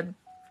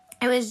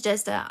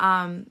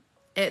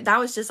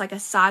just like a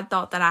side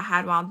thought that I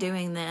had while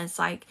doing this.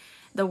 Like,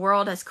 the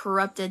world has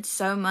corrupted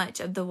so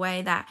much of the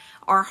way that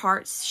our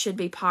hearts should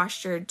be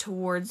postured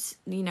towards,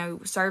 you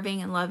know,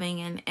 serving and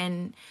loving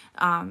and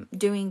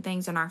doing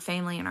things in our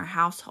family and our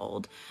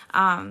household.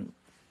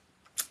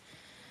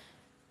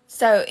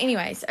 So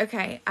anyways,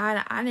 okay,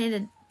 I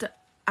needed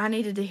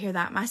to hear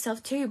that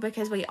myself too,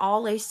 because we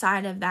all lose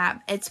sight of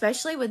that,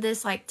 especially with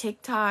this like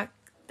TikTok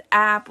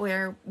app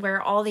where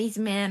all these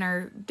men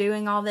are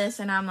doing all this,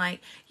 and I'm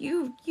like,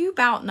 you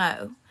about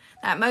know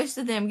that most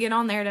of them get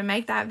on there to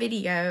make that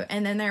video,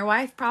 and then their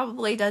wife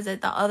probably does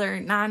it the other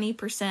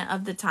 90%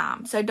 of the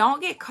time. So don't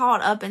get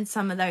caught up in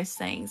some of those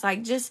things.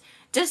 Like, just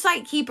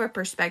like keep a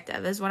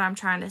perspective is what I'm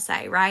trying to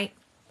say, right?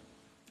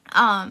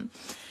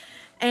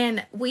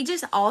 And we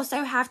just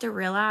also have to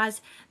realize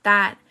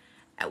that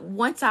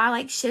once I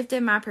like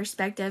shifted my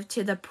perspective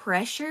to the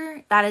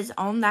pressure that is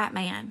on that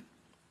man,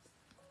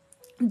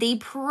 the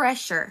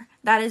pressure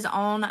that is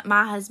on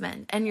my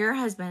husband and your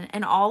husband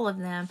and all of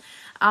them,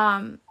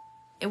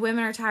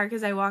 women are tired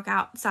because they walk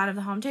outside of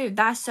the home too.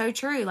 That's so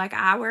true. Like,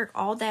 I work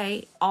all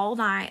day, all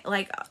night,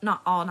 like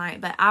not all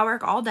night, but I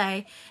work all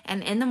day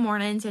and in the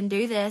mornings and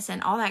do this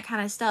and all that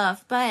kind of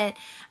stuff.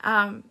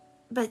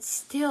 But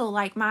still,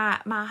 like,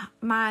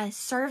 my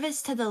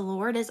service to the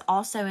Lord is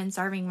also in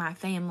serving my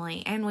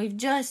family. And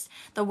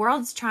the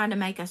world's trying to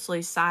make us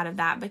lose sight of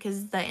that,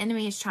 because the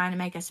enemy is trying to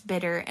make us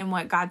bitter in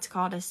what God's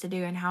called us to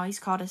do and how he's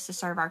called us to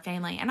serve our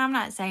family. And I'm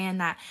not saying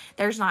that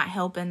there's not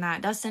help in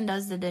that. Dustin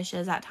does the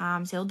dishes at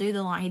times. He'll do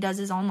he does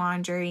his own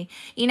laundry.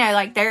 You know,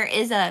 like, there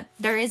is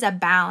a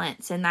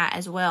balance in that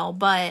as well.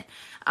 But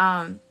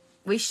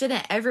we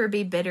shouldn't ever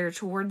be bitter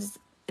towards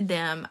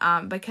them,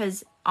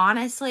 because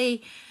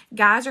honestly,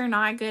 guys are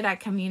not good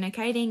at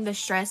communicating the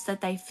stress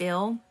that they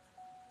feel.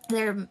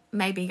 There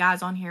may be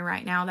guys on here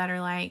right now that are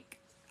like,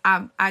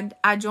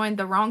 I joined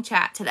the wrong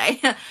chat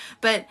today,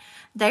 but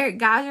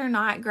guys are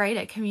not great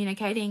at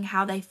communicating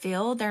how they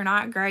feel. They're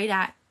not great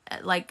at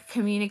like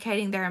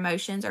communicating their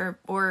emotions,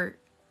 or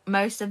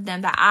most of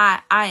them that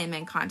I am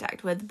in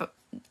contact with, but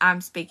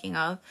I'm speaking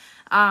of.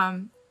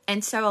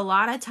 And so a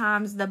lot of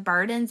times the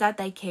burdens that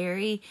they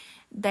carry,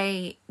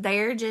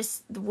 they're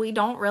just, we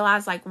don't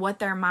realize like what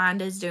their mind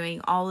is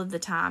doing all of the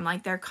time.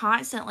 Like, they're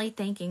constantly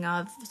thinking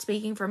of,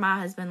 speaking for my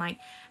husband, like,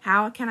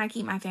 how can I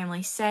keep my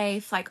family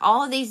safe? Like,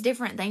 all of these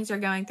different things are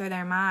going through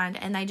their mind,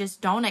 and they just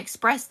don't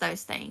express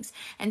those things.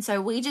 And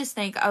so we just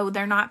think, oh,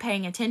 they're not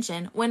paying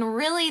attention, when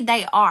really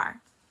they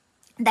are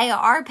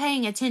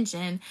paying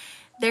attention.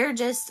 They're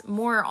just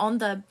more on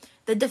the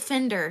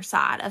defender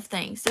side of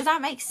things. Does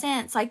that make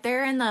sense? Like,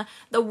 they're in the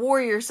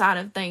warrior side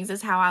of things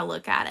is how I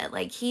look at it.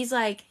 Like, he's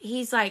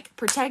like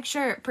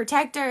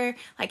protector.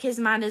 Like, his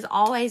mind is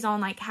always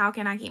on like, how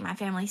can I keep my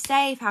family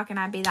safe? How can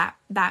I be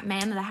that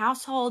man of the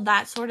household?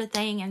 That sort of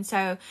thing. And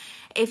so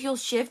if you'll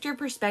shift your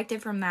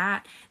perspective from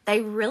that,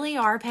 they really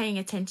are paying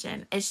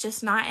attention. It's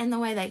just not in the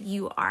way that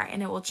you are,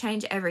 and it will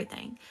change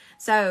everything.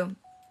 So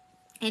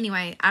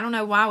anyway, I don't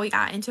know why we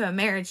got into a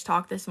marriage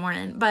talk this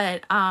morning,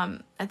 but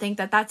I think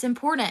that that's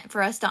important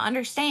for us to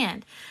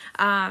understand.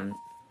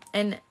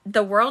 And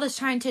the world is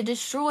trying to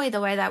destroy the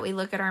way that we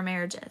look at our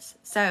marriages.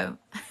 So,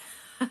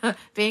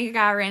 being a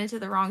guy who ran into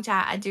the wrong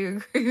chat, I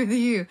do agree with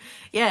you.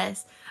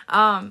 Yes.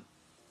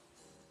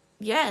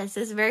 Yes,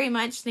 it's very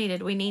much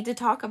needed. We need to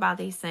talk about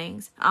these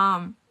things.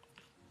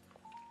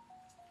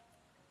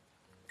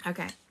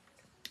 Okay. I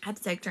had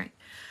to take a drink.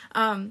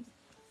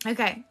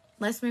 Okay,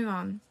 let's move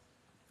on.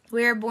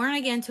 We are born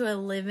again to a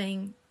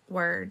living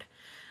word.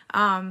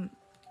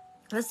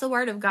 That's the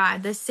word of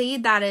God. The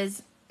seed that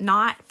is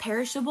not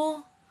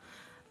perishable.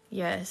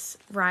 Yes,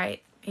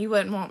 right. He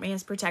wouldn't want me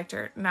as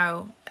protector.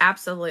 No,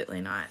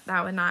 absolutely not.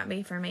 That would not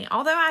be for me.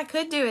 Although I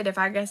could do it if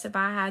I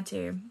had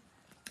to.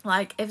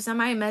 Like, if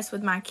somebody messed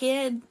with my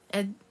kid,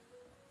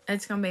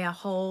 it's going to be a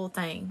whole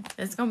thing.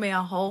 It's going to be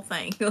a whole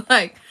thing.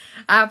 Like,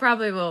 I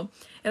probably will.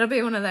 It'll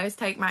be one of those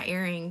take my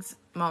earrings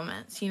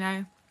moments, you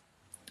know.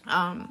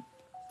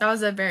 That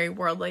was a very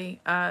worldly,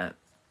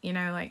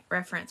 like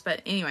reference.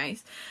 But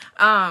anyways,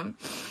 the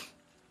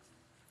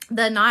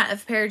not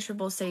of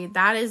perishable seed,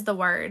 that is the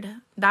word.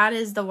 That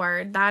is the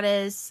word. That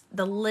is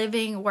the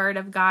living word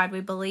of God.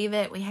 We believe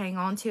it. We hang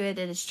on to it.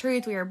 It is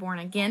truth. We are born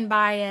again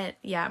by it.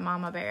 Yeah,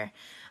 Mama Bear.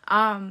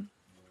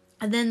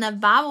 And then the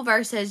Bible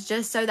verses,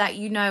 just so that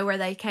you know where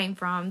they came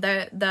from.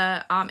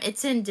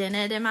 It's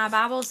indented in my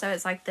Bible, so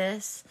it's like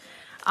this.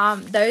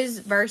 Those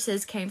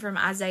verses came from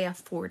Isaiah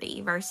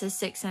 40, verses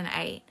 6 and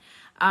 8.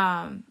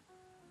 I'm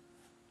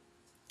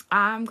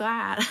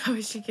glad. I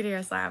wish you could hear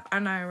us laugh. I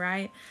know,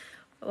 right?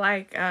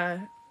 Like, I'll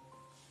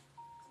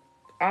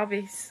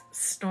be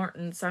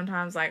snorting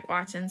sometimes, like,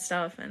 watching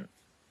stuff, and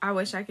I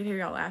wish I could hear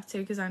y'all laugh, too,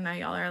 because I know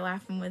y'all are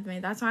laughing with me.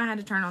 That's why I had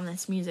to turn on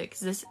this music,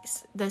 because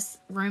this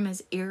room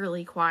is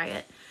eerily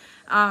quiet.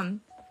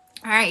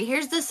 Alright,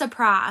 here's the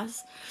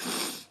surprise.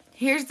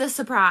 Here's the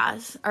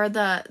surprise, or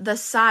the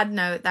side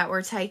note that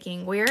we're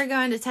taking. We are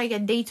going to take a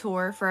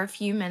detour for a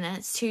few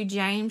minutes to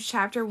James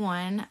chapter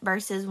 1,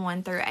 verses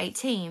 1 through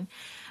 18.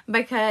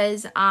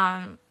 Because,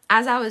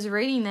 as I was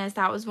reading this,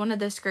 that was one of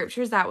the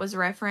scriptures that was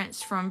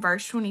referenced from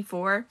verse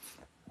 24.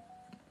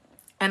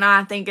 And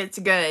I think it's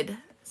good.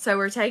 So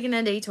we're taking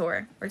a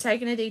detour. We're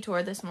taking a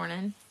detour this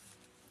morning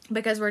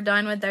because we're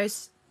done with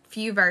those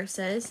few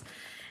verses.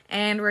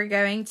 And we're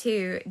going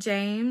to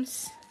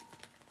James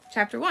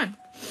chapter 1.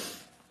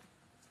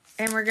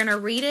 And we're going to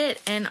read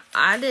it. And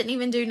I didn't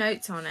even do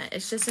notes on it.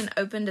 It's just an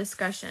open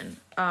discussion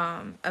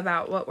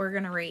about what we're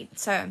going to read.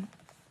 So,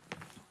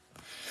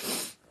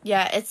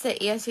 yeah, it's the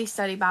ESV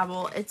Study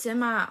Bible. It's in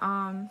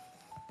my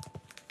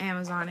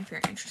Amazon if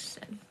you're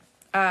interested.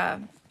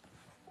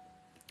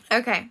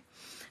 Okay.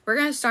 We're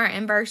going to start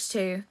in verse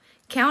 2.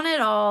 Count it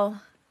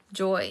all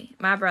joy,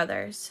 my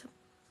brothers.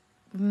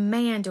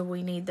 Man, do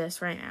we need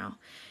this right now.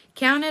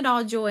 Count it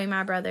all joy,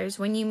 my brothers,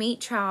 when you meet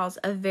trials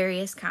of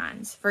various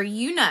kinds. For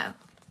you know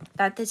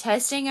that the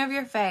testing of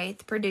your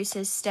faith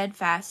produces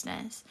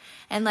steadfastness.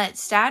 And let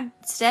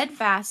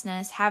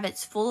steadfastness have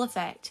its full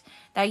effect,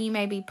 that you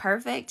may be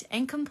perfect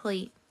and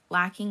complete,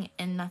 lacking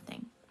in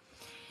nothing.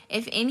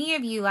 If any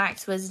of you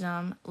lacks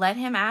wisdom, let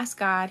him ask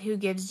God, who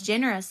gives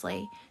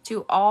generously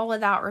to all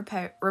without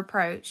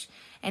reproach,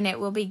 and it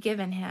will be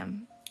given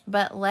him.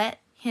 But let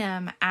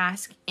him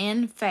ask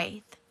in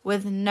faith,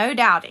 with no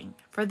doubting,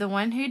 for the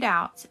one who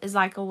doubts is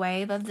like a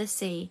wave of the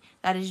sea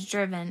that is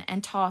driven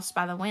and tossed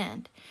by the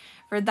wind.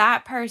 For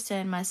that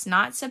person must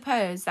not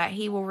suppose that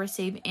he will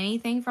receive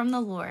anything from the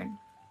Lord.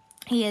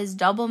 He is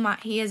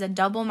a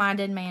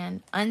double-minded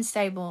man,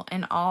 unstable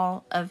in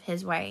all of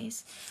his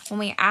ways. When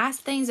we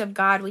ask things of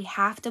God, we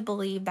have to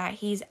believe that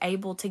he's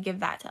able to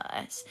give that to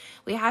us.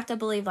 We have to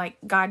believe, like,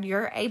 God,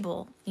 you're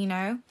able, you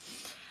know?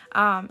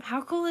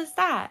 How cool is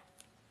that?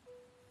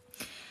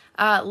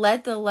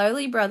 Let the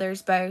lowly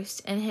brothers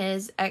boast in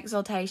his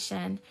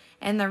exaltation,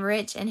 and the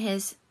rich in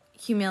his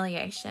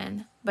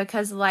humiliation.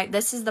 Because, like,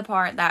 this is the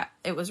part that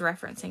it was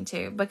referencing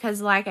to.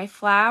 Because like a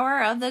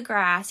flower of the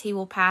grass, he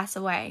will pass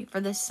away.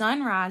 For the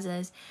sun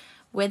rises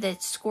with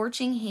its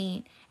scorching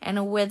heat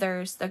and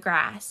withers the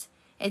grass.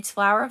 Its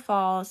flower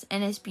falls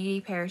and its beauty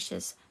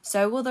perishes.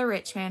 So will the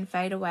rich man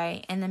fade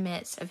away in the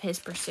midst of his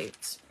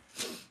pursuits.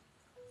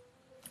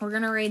 We're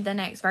going to read the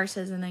next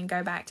verses and then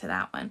go back to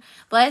that one.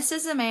 Blessed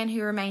is the man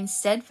who remains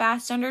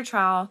steadfast under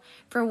trial,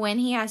 for when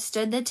he has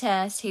stood the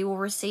test, he will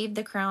receive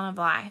the crown of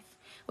life,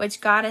 which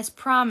God has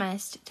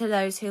promised to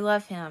those who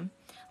love him.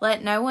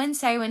 Let no one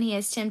say when he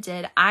is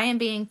tempted, I am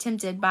being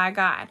tempted by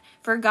God.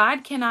 For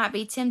God cannot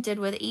be tempted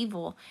with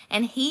evil,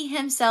 and he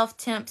himself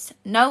tempts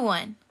no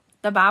one.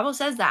 The Bible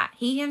says that.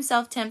 He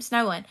himself tempts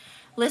no one.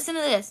 Listen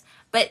to this.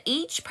 But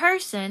each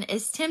person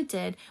is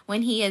tempted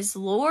when he is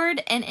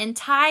lured and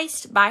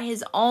enticed by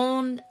his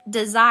own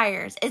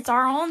desires. It's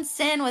our own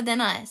sin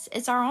within us.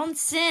 It's our own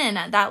sin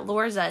that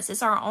lures us.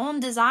 It's our own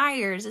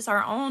desires. It's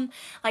our own,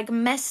 like,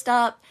 messed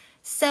up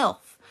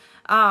self.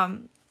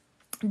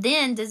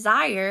 Then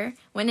desire,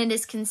 when it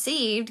is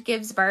conceived,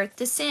 gives birth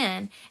to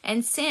sin.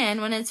 And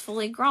sin, when it's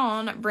fully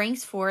grown,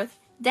 brings forth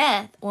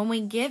death. When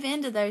we give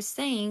into those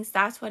things,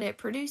 that's what it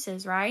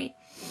produces, right?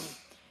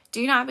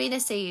 Do not be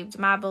deceived,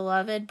 my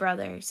beloved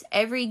brothers.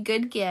 Every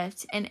good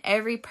gift and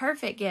every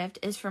perfect gift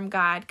is from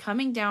God,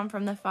 coming down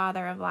from the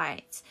Father of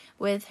lights,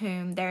 with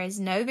whom there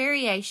is no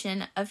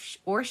variation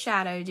or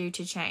shadow due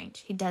to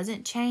change. He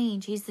doesn't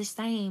change. He's the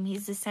same.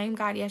 He's the same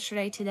God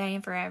yesterday, today,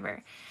 and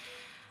forever.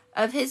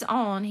 Of his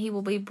own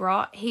will he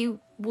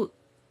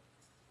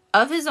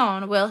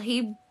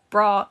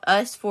brought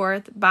us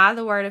forth by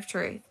the word of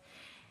truth,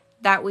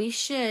 that we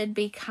should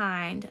be a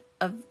kind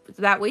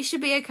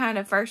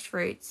of first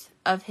fruits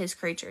of his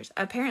creatures.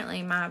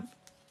 Apparently my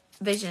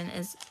vision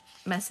is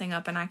messing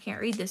up and I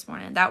can't read this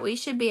morning. That we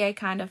should be a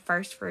kind of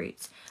first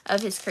fruits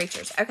of his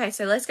creatures. Okay,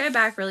 so let's go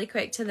back really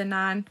quick to the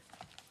 9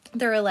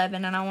 through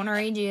 11, and I want to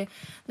read you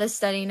the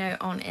study note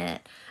on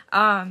it.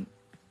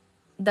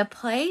 The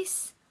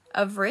place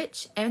of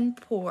rich and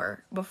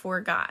poor before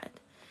God.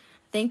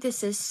 I think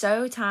this is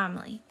so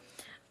timely.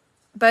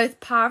 Both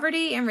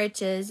poverty and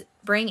riches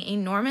bring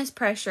enormous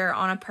pressure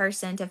on a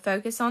person to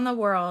focus on the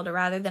world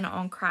rather than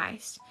on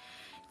Christ.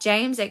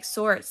 James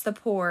exhorts the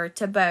poor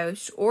to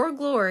boast or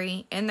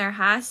glory in their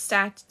high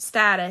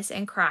status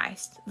in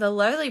Christ. The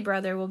lowly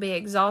brother will be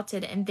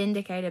exalted and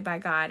vindicated by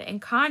God. In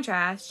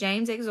contrast,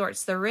 James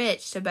exhorts the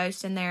rich to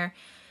boast in their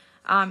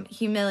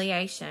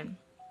humiliation.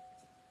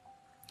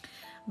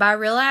 by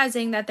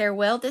realizing that their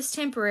wealth is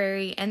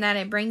temporary and that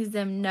it brings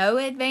them no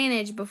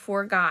advantage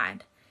before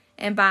God,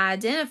 and by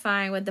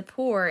identifying with the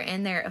poor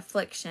in their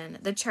affliction.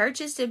 The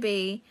church is to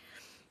be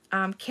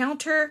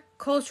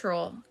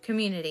counter-cultural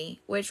community,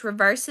 which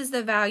reverses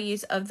the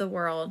values of the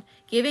world.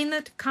 Giving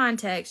the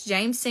context,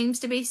 James seems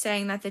to be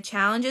saying that the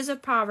challenges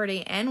of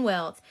poverty and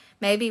wealth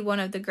may be one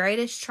of the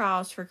greatest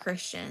trials for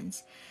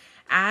Christians,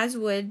 as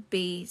would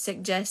be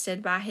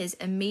suggested by his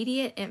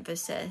immediate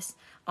emphasis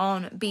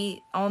on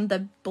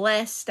the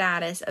blessed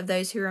status of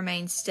those who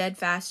remain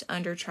steadfast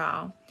under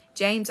trial.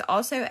 James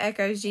also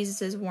echoes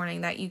Jesus'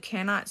 warning that you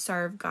cannot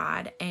serve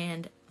God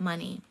and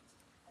money.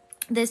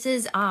 This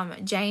is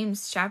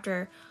James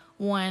chapter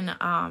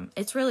 1.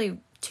 It's really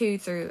 2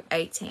 through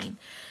 18.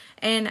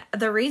 And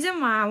the reason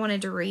why I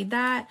wanted to read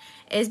that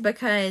is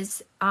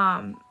because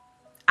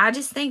I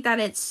just think that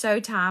it's so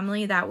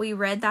timely that we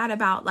read that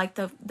about like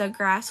the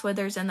grass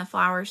withers and the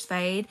flowers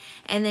fade.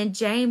 And then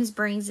James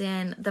brings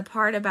in the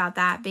part about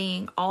that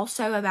being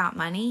also about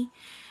money.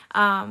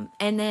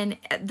 And then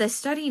the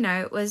study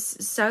note was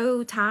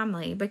so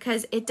timely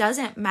because it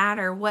doesn't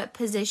matter what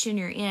position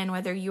you're in,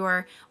 whether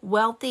you're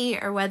wealthy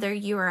or whether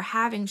you are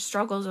having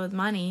struggles with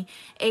money.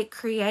 It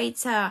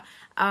creates a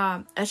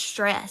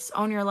stress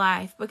on your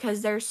life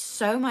because there's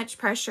so much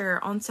pressure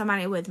on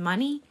somebody with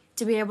money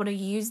to be able to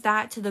use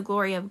that to the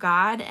glory of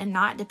God and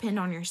not depend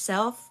on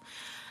yourself.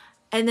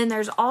 And then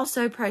there's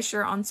also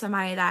pressure on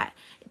somebody that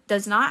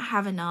does not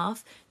have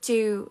enough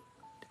to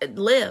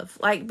live,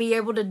 like be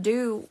able to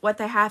do what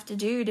they have to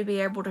do to be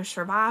able to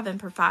survive and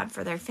provide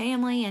for their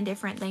family and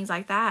different things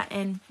like that.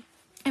 And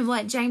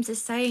what James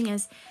is saying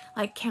is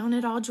like, count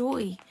it all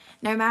joy.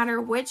 No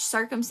matter which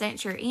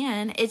circumstance you're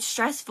in, it's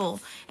stressful.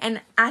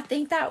 And I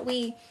think that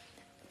we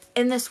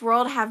in this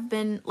world have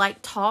been like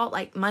taught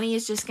like money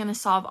is just going to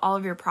solve all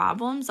of your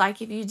problems. Like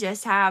if you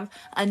just have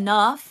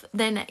enough,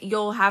 then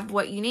you'll have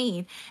what you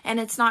need. And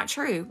it's not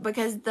true,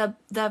 because the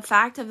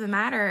fact of the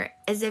matter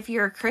is, if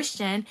you're a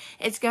Christian,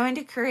 it's going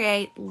to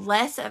create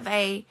less of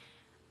a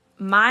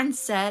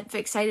mindset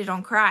fixated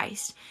on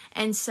Christ.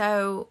 And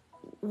so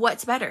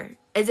what's better?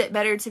 Is it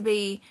better to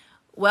be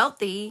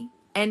wealthy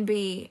and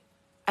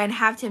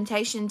have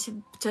temptation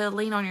to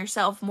lean on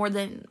yourself more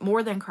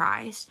than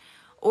Christ?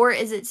 Or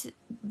is it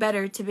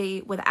better to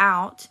be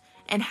without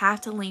and have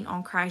to lean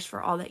on Christ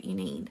for all that you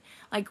need?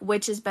 Like,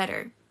 which is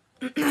better?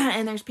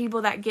 And there's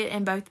people that get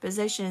in both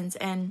positions.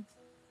 And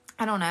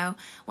I don't know.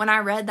 When I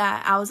read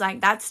that, I was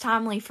like, that's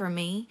timely for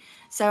me.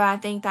 So I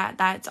think that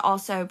that's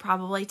also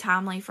probably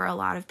timely for a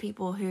lot of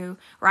people who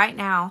right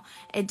now,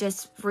 it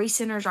just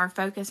recenters our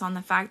focus on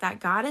the fact that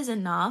God is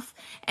enough,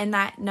 and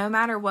that no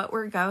matter what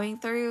we're going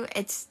through,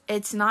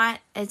 it's not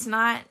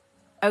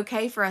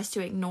okay for us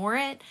to ignore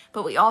it,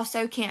 but we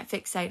also can't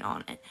fixate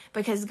on it,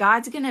 because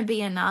God's going to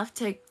be enough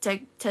to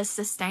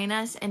sustain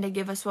us and to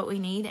give us what we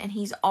need. And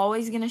he's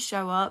always going to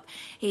show up.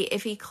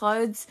 If he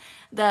clothes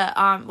the,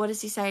 what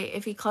does he say?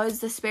 If he clothes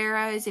the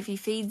sparrows, if he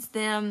feeds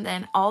them,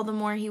 then all the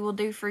more he will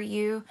do for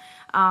you.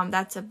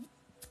 That's a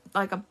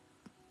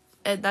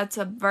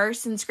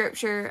verse in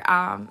scripture.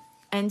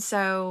 And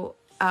so,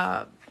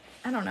 I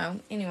don't know.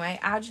 Anyway,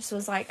 I just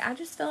feel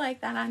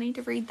like that I need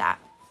to read that.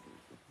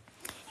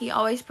 He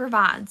always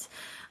provides.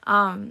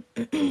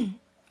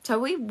 So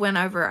we went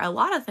over a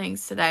lot of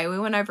things today. We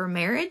went over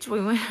marriage.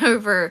 We went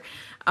over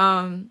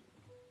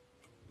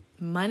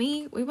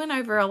money. We went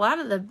over a lot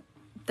of the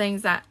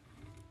things that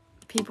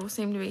people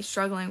seem to be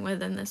struggling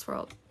with in this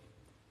world.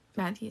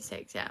 Matthew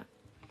 6, yeah.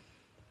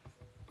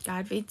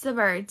 God feeds the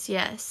birds,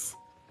 yes.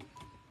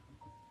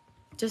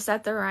 Just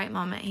at the right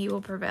moment, he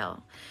will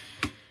prevail.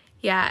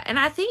 Yeah, and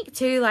I think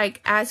too, like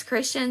as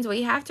Christians,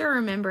 we have to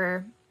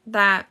remember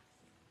that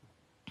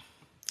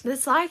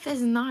this life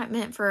is not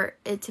meant for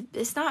it to,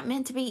 it's not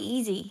meant to be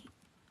easy.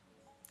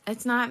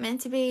 It's not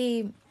meant to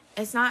be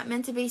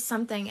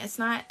something.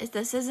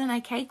 This isn't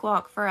a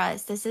cakewalk for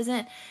us. This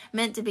isn't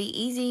meant to be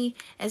easy.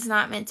 It's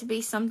not meant to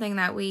be something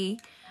that we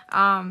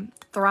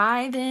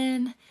thrive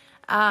in.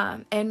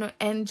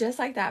 And just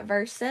like that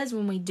verse says,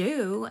 when we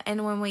do,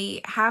 and when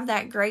we have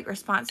that great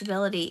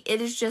responsibility,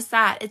 it is just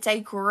that. It's a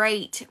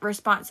great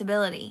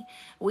responsibility.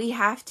 We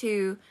have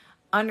to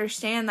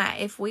understand that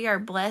if we are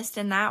blessed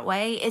in that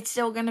way, it's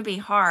still going to be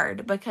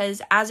hard,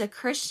 because as a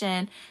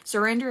Christian,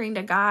 surrendering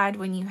to God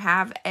when you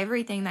have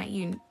everything that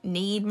you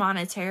need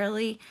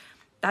monetarily,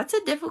 that's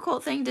a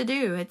difficult thing to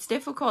do. It's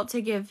difficult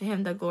to give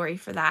him the glory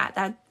for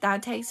that.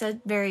 That takes a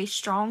very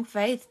strong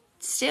faith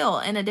still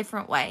in a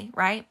different way,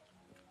 right?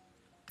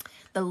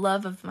 The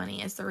love of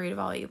money is the root of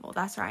all evil.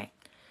 That's right.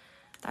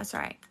 That's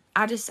right.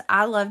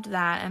 I loved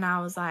that, and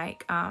I was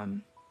like,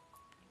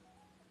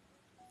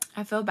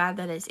 I feel bad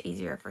that it's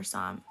easier for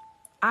some.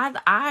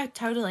 I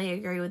totally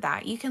agree with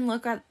that. You can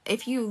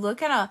if you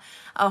look at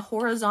a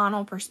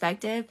horizontal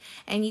perspective,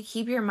 and you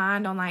keep your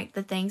mind on like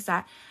the things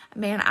that,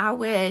 man, I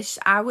wish this,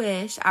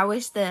 I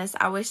wish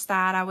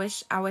that, I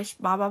wish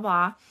blah, blah,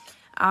 blah.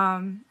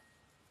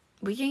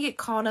 We can get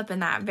caught up in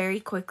that very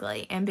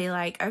quickly and be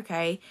like,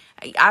 okay,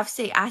 I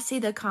see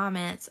the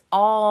comments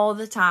all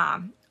the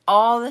time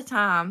all the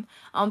time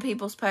on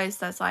people's posts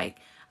that's like,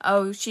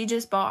 oh, she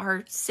just bought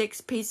her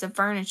 6th piece of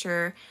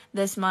furniture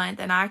this month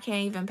and I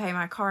can't even pay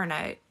my car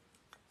note.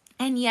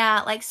 And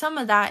yeah, like some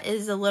of that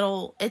is a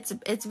little,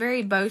 it's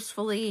very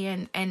boastfully,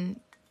 and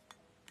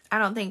I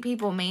don't think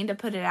people mean to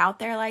put it out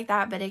there like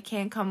that, but it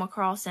can come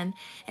across in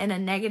a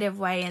negative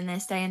way in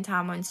this day and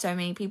time when so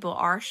many people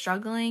are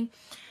struggling.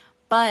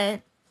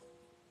 But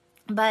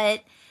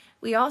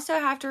we also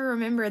have to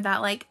remember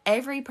that, like,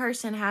 every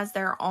person has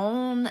their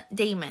own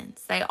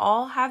demons. They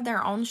all have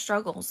their own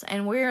struggles.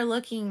 And we're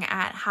looking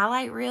at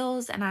highlight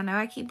reels, and I know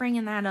I keep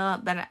bringing that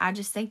up, but I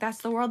just think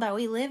that's the world that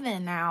we live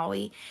in now.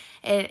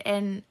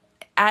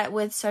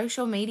 With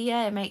social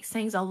media, it makes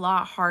things a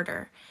lot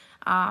harder.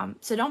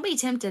 So don't be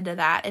tempted to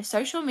that. If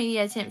social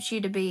media tempts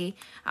you to be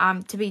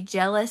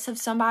jealous of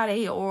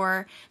somebody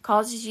or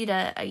causes you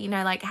to,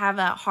 like have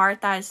a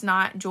heart that is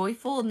not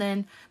joyful,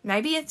 then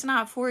maybe it's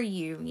not for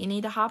you. You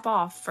need to hop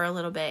off for a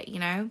little bit,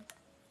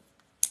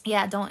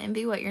 Yeah, don't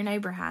envy what your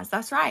neighbor has.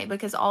 That's right,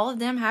 because all of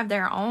them have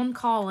their own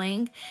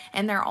calling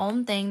and their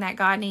own thing that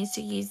God needs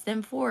to use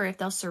them for if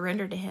they'll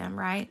surrender to Him,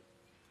 right?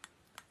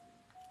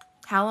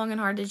 How long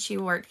and hard did she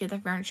work to get the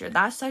furniture?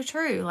 That's so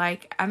true.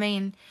 Like, I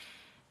mean,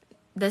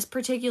 this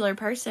particular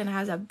person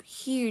has a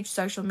huge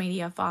social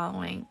media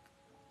following.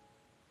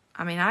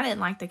 I mean, I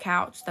didn't like the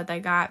couch that they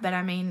got, but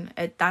I mean,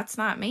 that's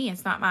not me.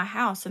 It's not my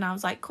house. And I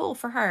was like, cool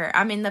for her.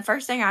 I mean, the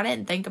first thing I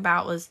didn't think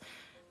about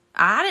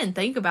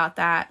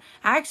that.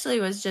 I actually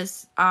was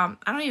just, I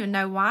don't even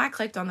know why I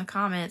clicked on the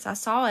comments. I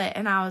saw it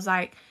and I was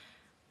like,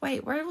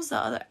 wait, where was the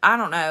other? I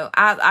don't know.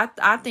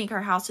 I think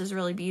her house is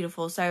really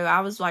beautiful. So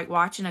I was like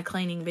watching a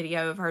cleaning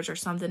video of hers or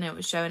something. It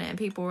was showing it and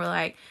people were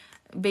like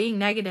being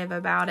negative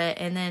about it.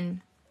 And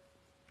then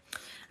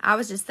I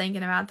was just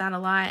thinking about that a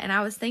lot. And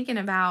I was thinking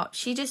about,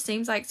 she just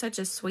seems like such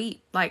a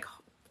sweet, like,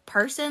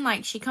 person.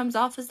 Like, she comes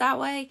off as that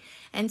way.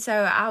 And so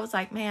I was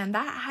like, man,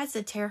 that has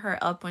to tear her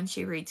up when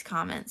she reads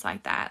comments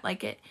like that.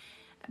 Like,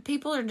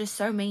 people are just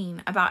so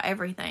mean about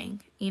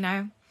everything,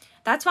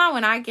 That's why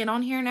when I get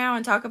on here now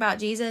and talk about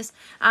Jesus,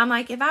 I'm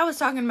like, if I was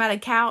talking about a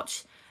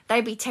couch,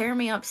 they'd be tearing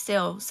me up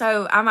still.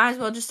 So I might as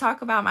well just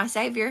talk about my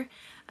Savior.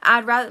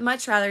 I'd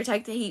much rather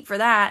take the heat for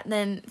that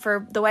than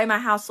for the way my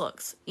house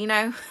looks,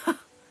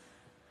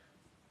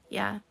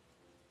 Yeah.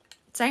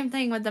 Same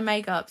thing with the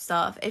makeup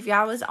stuff. If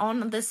y'all was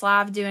on this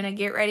live doing a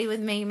get ready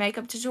with me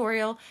makeup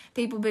tutorial,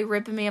 people be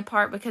ripping me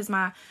apart because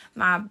my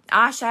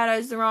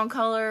eyeshadow's the wrong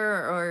color,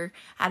 or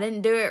I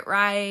didn't do it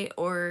right,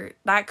 or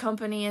that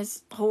company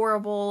is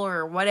horrible,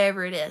 or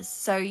whatever it is.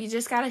 So you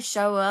just got to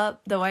show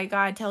up the way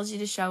God tells you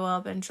to show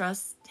up and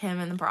trust Him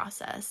in the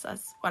process.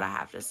 That's what I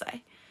have to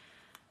say.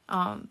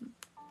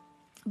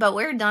 But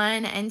we're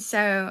done, and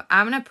so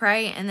I'm going to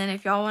pray, and then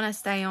if y'all want to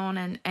stay on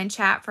and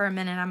chat for a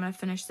minute, I'm going to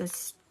finish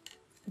this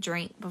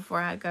drink before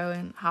I go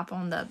and hop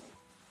on the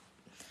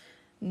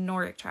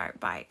Nordic Track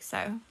bike.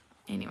 So,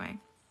 anyway.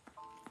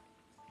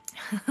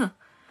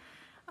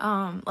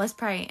 Let's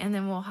pray, and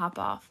then we'll hop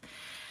off.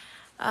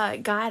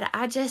 God,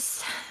 I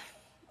just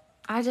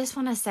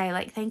want to say,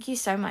 like, thank you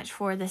so much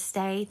for this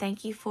day.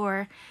 Thank you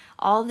for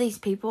all these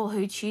people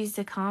who choose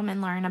to come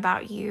and learn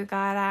about you,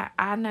 God.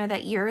 I know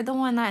that you're the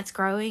one that's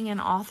growing and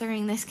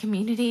authoring this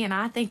community, and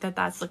I think that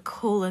that's the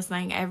coolest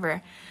thing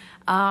ever.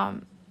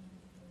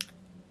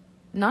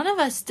 None of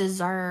us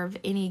deserve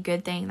any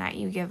good thing that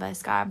you give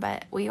us, God,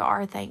 but we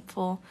are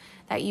thankful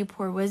that you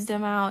pour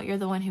wisdom out. You're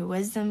the one who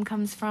wisdom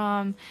comes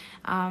from.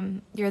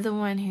 You're the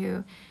one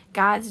who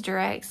guides,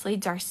 directs,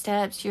 leads our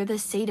steps. You're the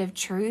seed of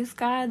truth,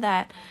 God,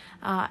 that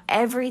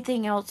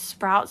everything else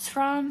sprouts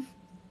from.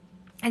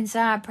 And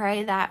so I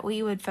pray that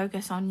we would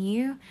focus on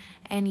you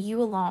and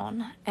you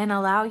alone and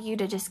allow you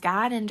to just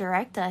guide and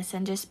direct us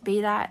and just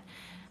be that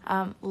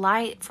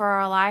light for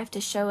our life to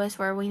show us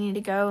where we need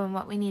to go and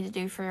what we need to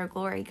do for your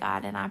glory,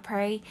 God. And I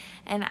pray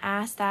and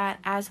ask that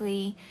as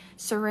we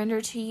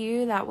surrender to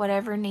you, that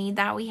whatever need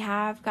that we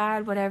have,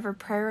 God, whatever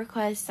prayer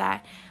requests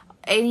that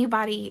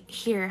anybody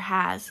here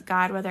has,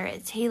 God, whether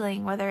it's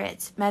healing, whether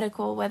it's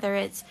medical, whether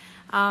it's,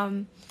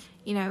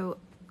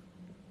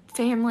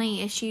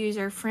 family issues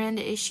or friend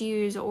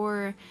issues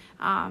or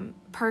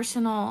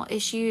personal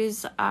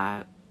issues,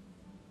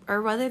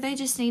 or whether they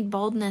just need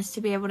boldness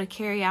to be able to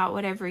carry out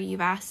whatever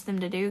you've asked them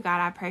to do, God,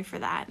 I pray for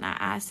that. And I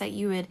ask that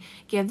you would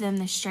give them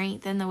the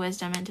strength and the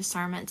wisdom and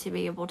discernment to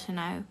be able to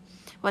know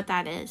what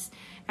that is.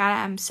 God,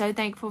 I'm so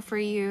thankful for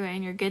you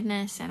and your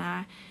goodness, and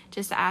I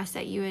just ask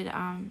that you would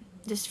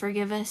just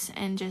forgive us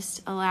and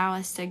just allow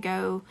us to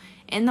go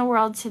in the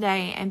world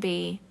today and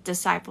be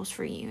disciples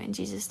for you. In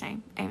Jesus'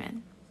 name,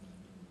 amen.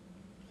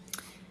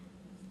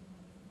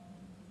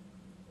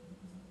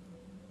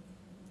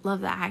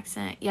 Love that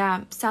accent.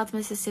 Yeah, South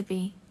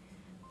Mississippi.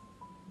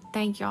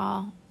 Thank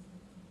y'all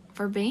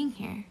for being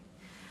here.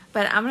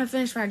 But I'm going to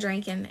finish my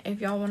drink, and if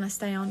y'all want to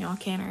stay on, y'all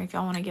can, or if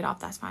y'all want to get off,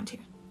 that's fine too.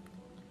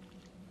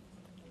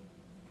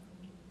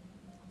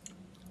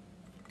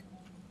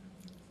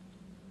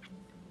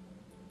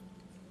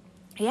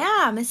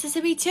 Yeah,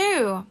 Mississippi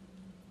too.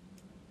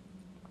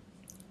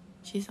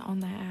 She's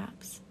on the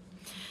apps.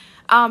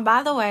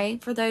 By the way,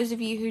 for those of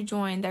you who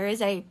joined, there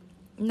is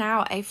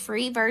now a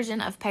free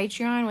version of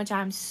Patreon, which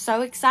I'm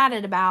so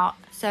excited about.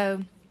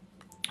 So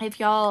if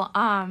y'all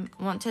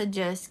want to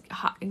just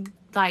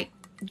like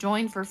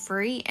join for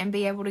free and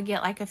be able to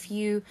get like a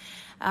few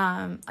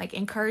like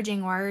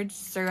encouraging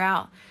words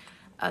throughout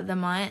the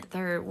month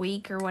or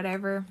week or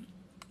whatever,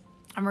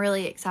 I'm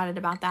really excited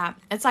about that.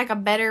 It's like a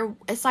better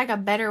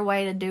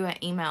way to do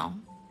an email.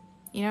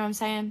 You know what I'm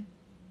saying?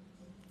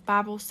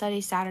 Bible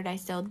study Saturday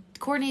still.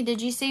 Courtney,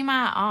 did you see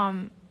my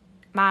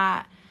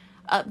my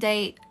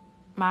update,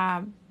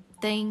 my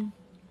thing?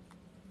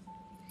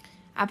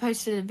 I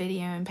posted a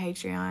video in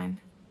Patreon.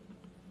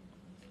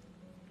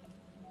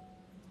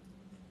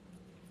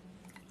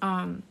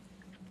 I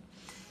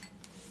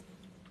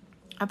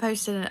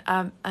posted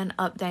an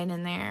update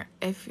in there.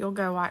 If you'll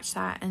go watch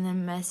that and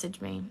then message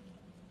me.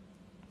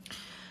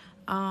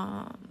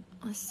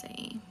 Let's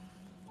see.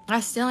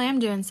 I still am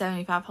doing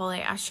 75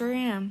 Holy. I sure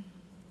am.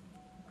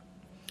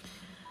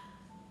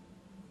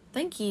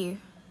 Thank you.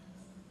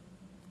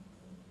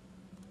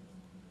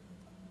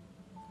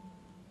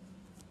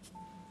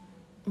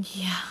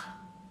 Yeah.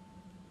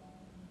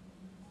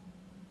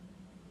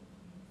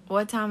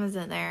 What time is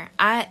it there?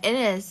 It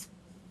is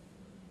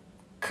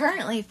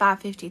currently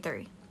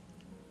 5:53.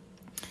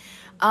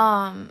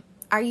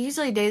 I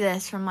usually do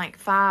this from like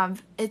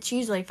 5. It's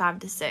usually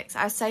 5 to 6.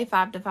 I say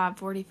 5 to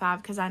 5:45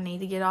 because I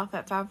need to get off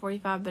at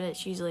 5:45, but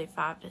it's usually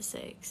 5 to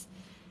 6.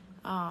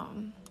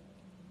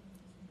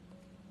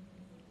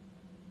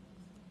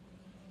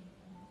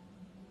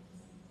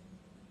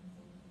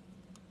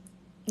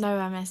 No,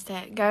 I missed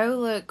it. Go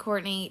look,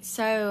 Courtney.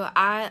 So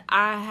I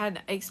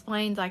had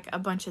explained like a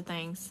bunch of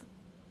things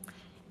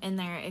in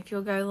there. If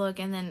you'll go look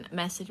and then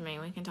message me,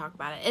 we can talk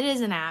about it. It is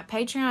an app.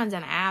 Patreon's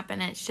an app,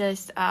 and it's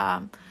just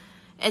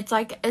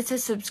it's a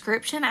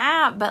subscription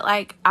app, but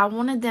like I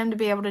wanted them to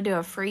be able to do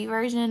a free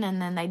version,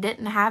 and then they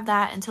didn't have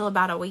that until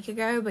about a week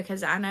ago,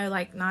 because I know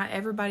like not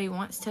everybody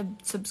wants to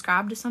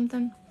subscribe to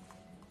something.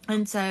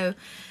 And so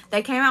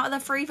they came out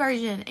with a free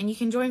version, and you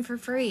can join for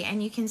free,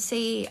 and you can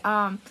see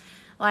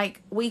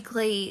like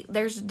weekly,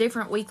 there's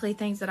different weekly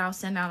things that I'll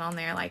send out on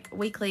there, like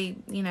weekly,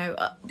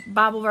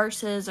 Bible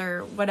verses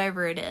or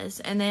whatever it is.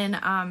 And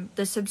then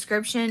the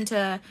subscription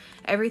to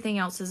everything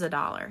else is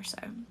 $1. So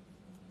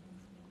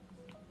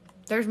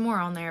there's more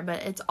on there,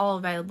 but it's all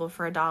available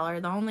for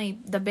 $1.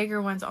 The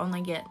bigger ones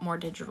only get more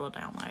digital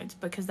downloads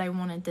because they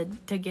wanted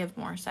to give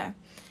more. So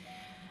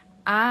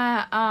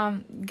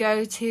I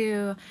go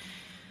to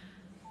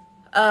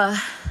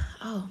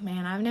oh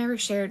man, I've never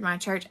shared my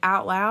church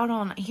out loud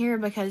on here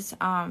because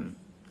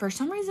for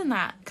some reason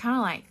that kind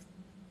of like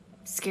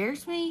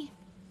scares me.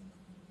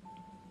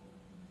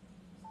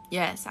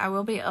 Yes, I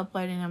will be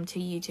uploading them to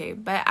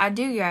YouTube, but I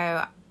do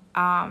go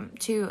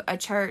to a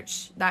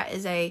church that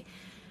is a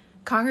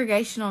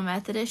Congregational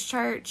Methodist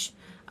church.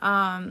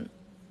 Just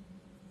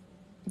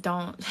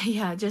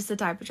the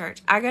type of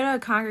church. I go to a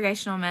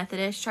Congregational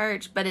Methodist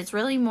church, but it's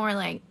really more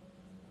like,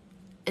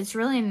 it's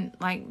really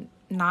like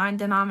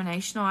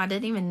non-denominational. I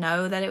didn't even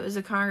know that it was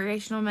a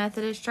Congregational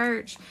Methodist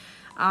church.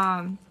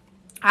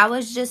 I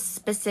was just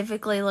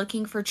specifically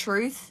looking for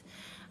truth.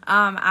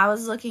 I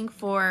was looking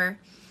for,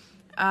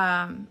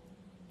 y'all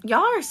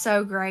are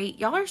so great.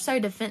 Y'all are so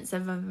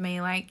defensive of me.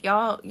 Like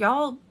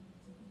y'all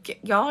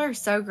are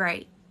so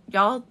great.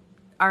 Y'all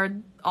are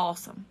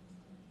awesome.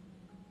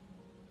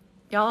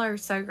 Y'all are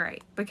so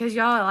great because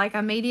y'all like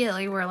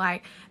immediately were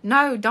like,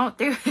 no, don't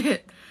do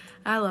it.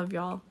 I love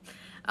y'all.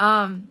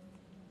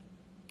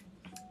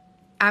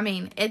 I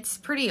mean, it's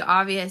pretty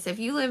obvious if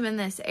you live in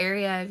this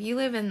area, if you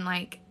live in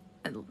like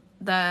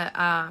the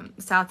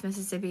South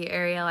Mississippi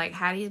area, like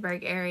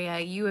Hattiesburg area,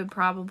 you would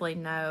probably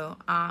know.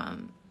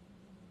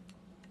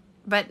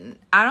 But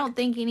I don't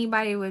think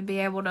anybody would be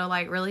able to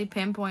like really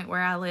pinpoint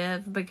where I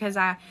live because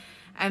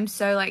I'm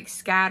so like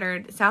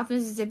scattered. South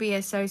Mississippi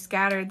is so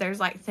scattered.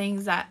 There's like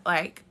things that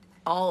like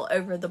all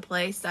over the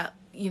place that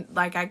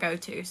I go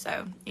to.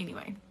 So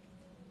anyway,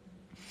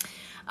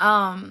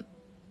 I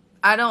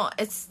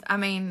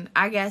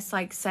guess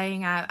like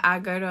saying I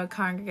go to a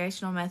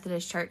Congregational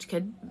Methodist church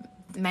could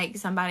make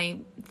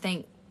somebody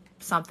think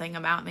something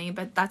about me,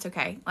 but that's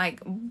okay.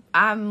 Like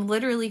I'm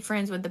literally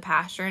friends with the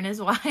pastor and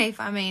his wife.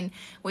 I mean,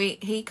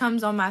 he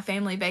comes on my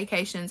family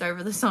vacations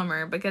over the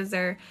summer because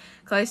they're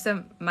close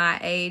to my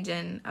age,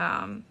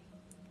 and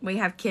we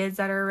have kids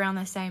that are around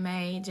the same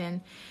age, and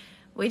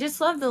we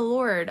just love the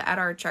Lord at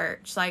our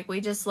church. Like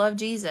we just love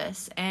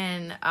Jesus,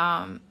 and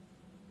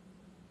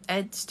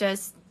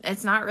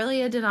it's not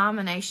really a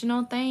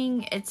denominational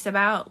thing. It's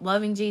about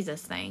loving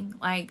Jesus thing.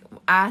 Like,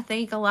 I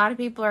think a lot of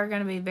people are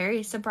going to be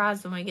very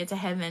surprised when we get to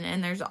heaven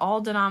and there's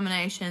all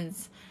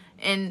denominations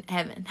in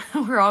heaven.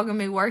 We're all going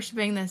to be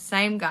worshiping the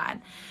same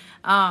God.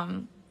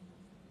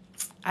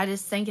 I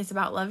just think it's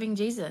about loving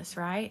Jesus,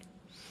 right?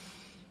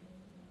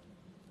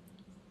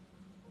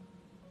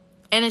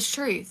 And it's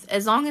truth.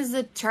 As long as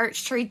the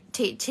church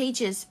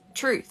teaches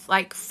truth,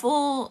 like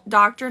full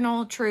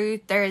doctrinal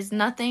truth, there is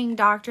nothing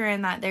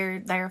doctrine that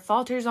there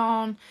falters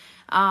on.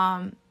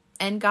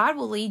 And God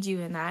will lead you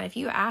in that. If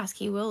you ask,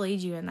 he will lead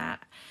you in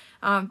that.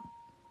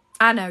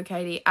 I know,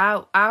 Katie.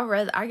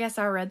 I guess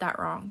I read that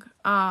wrong.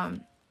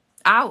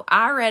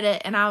 I read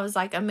it and I was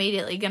like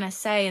immediately gonna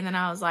say, and then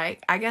I was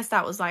like, I guess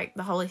that was like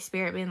the Holy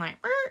Spirit being like,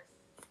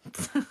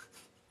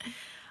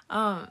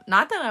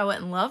 not that I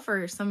wouldn't love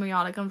for some of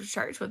y'all to come to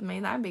church with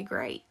me. That'd be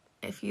great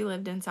if you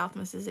lived in South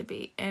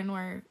Mississippi and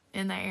were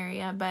in the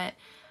area. But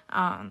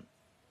there's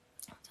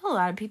a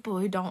lot of people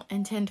who don't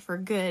intend for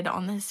good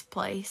on this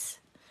place.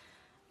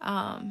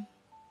 I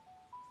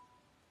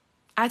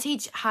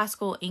teach high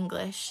school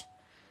English.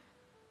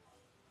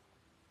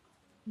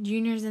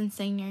 Juniors and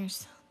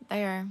seniors.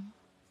 They are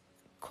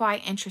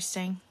quite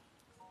interesting.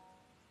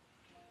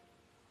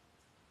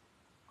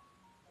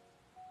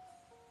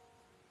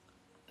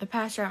 The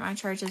pastor at my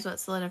church is what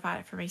solidified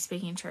it for me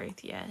speaking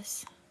truth,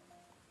 yes.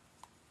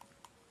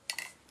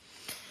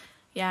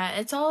 Yeah,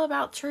 it's all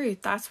about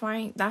truth. That's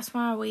why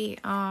we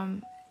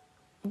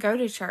go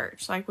to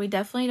church. Like, we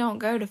definitely don't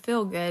go to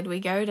feel good. We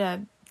go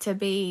to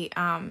be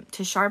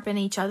to sharpen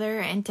each other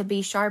and to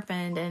be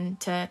sharpened and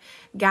to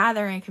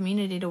gather in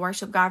community to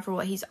worship God for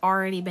what he's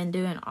already been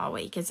doing all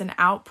week. It's an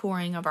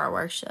outpouring of our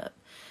worship.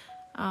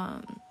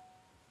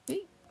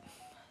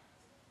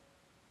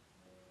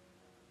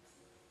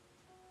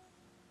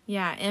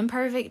 Yeah,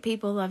 imperfect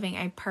people loving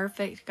a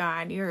perfect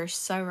God. You're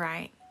so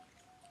right.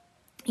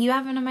 You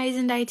have an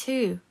amazing day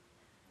too.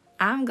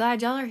 I'm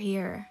glad y'all are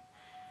here.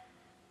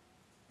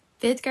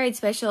 5th grade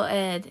special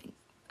ed.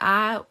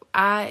 I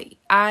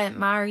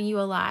admire you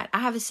a lot. I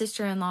have a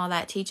sister-in-law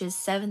that teaches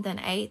 7th and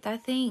 8th, I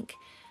think.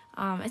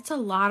 It's a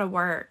lot of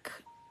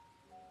work.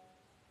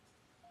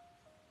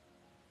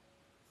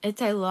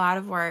 It's a lot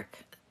of work.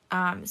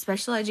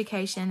 Special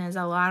education is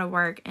a lot of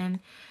work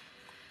in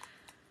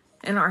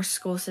our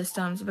school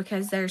systems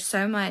because there's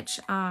so much,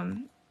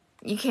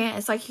 you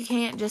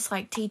can't just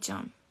like teach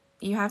them.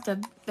 You have to,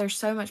 there's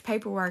so much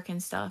paperwork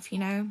and stuff, you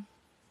know?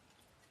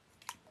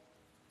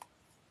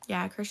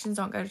 Yeah, Christians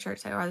don't go to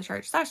church, they are the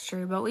church. That's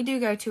true, but we do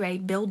go to a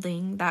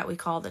building that we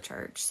call the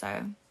church,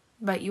 so,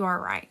 but you are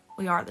right.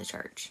 We are the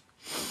church.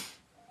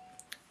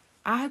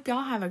 I hope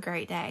y'all have a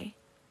great day.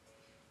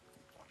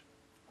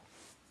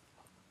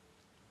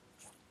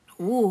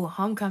 Ooh,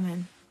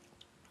 homecoming.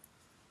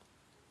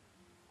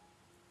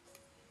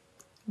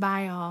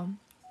 Bye, y'all.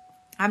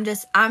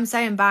 I'm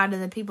saying bye to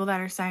the people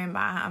that are saying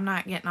bye. I'm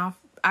not getting off.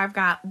 I've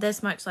got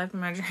this much left in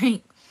my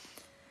drink.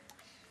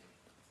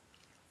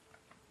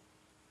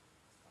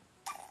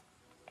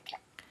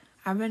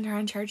 I've been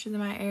trying churches in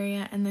my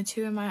area, and the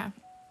two in my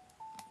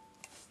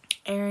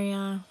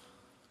area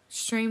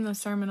stream the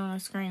sermon on a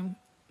screen.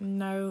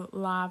 No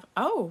live.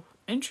 Oh,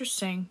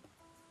 interesting.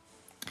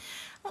 I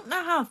don't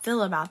know how I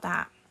feel about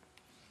that.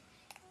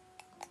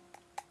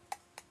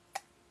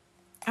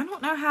 I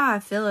don't know how I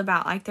feel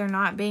about, like, there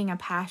not being a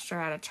pastor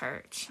at a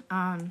church.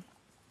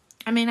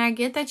 I mean, I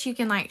get that you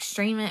can, like,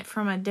 stream it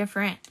from a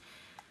different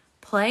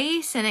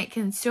place, and it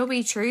can still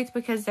be truth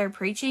because they're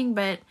preaching,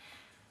 but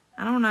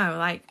I don't know,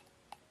 like,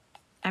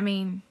 I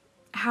mean,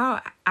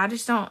 how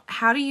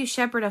do you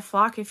shepherd a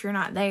flock if you're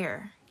not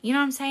there? You know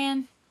what I'm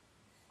saying?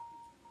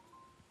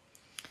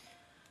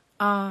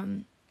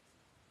 I'm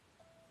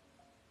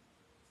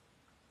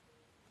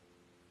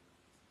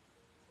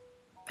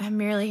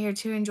merely here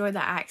to enjoy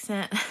the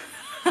accent.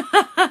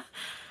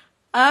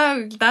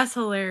 Oh, that's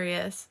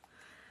hilarious.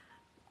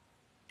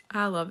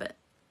 I love it.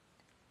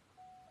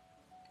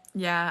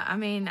 Yeah, I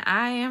mean,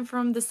 I am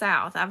from the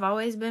South. I've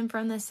always been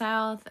from the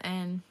South,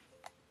 and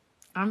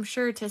I'm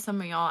sure to some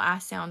of y'all I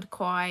sound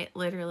quite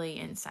literally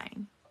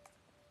insane.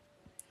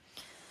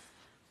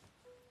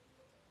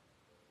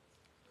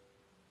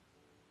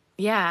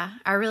 Yeah,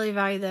 I really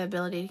value the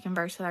ability to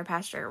converse with our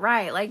pastor.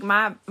 Right, like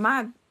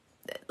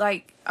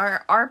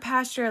our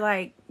pastor,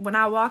 like, when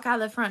I walk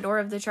out of the front door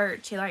of the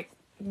church, he, like,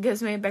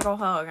 gives me a big ol'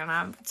 hug, and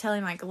I'm telling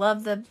him, like,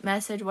 love the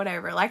message,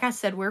 whatever. Like I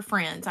said, we're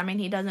friends. I mean,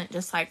 he doesn't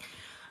just, like,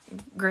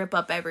 grip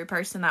up every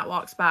person that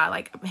walks by.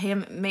 Like,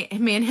 me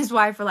and his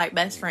wife are, like,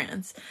 best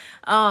friends.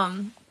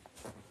 No,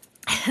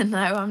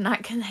 I'm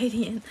not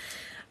Canadian.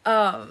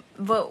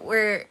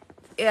 But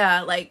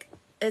like,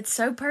 it's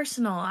so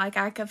personal. Like,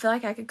 I could feel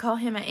like I could call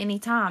him at any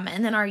time.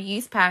 And then our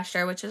youth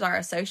pastor, which is our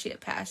associate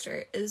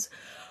pastor, is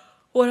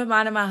one of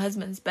mine and my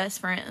husband's best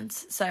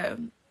friends. So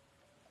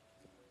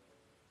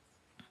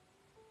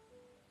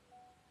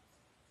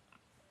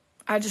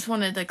I just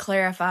wanted to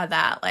clarify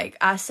that. Like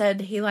I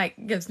said, he,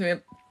 like, gives me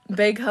a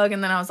big hug,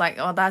 and then I was like,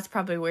 oh, that's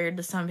probably weird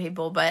to some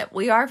people, but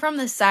we are from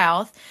the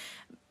South,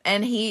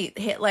 and he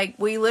like,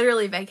 we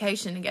literally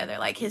vacation together.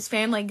 Like, his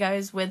family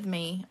goes with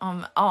me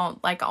on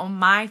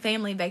my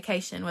family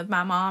vacation with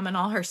my mom and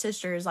all her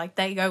sisters. Like,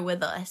 they go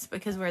with us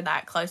because we're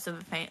that close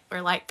of a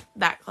we're, like,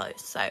 that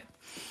close. So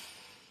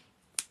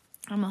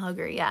I'm a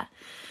hugger. Yeah.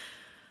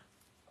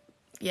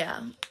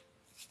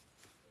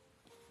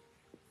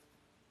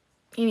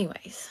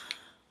 Anyways,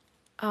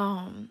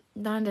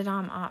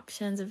 non-denom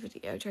options of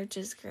video church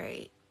is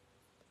great.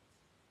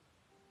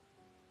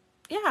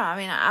 Yeah, I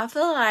mean, I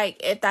feel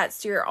like if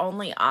that's your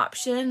only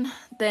option,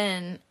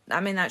 then,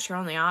 I mean, that's your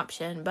only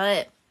option.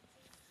 But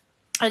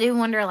I do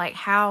wonder, like,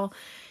 how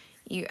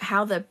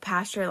the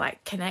pastor,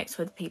 like, connects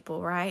with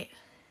people, right?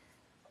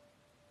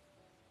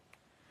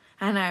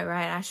 I know,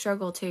 right? I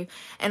struggle too.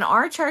 And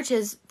our church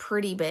is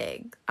pretty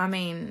big. I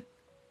mean,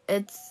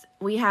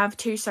 we have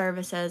 2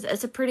 services.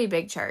 It's a pretty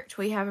big church.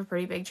 We have a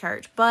pretty big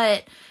church.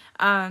 But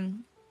I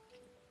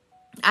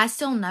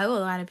still know a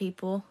lot of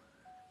people.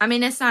 I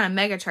mean, it's not a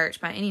mega church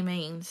by any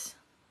means,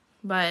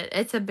 but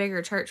it's a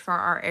bigger church for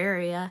our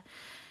area.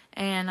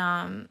 And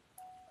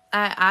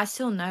I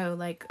still know,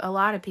 like, a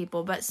lot of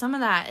people, but some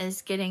of that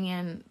is getting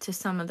into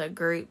some of the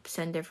groups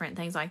and different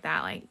things like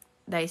that. Like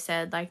they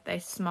said, like, they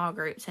small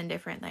groups and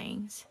different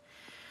things.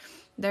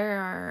 There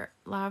are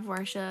live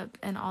worship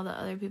and all the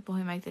other people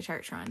who make the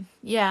church run.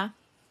 Yeah,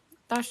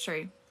 that's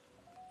true.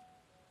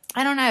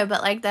 I don't know,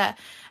 but like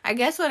I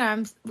guess what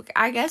I'm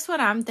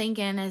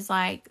thinking is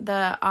like and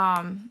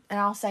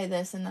I'll say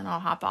this and then I'll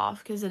hop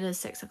off because it is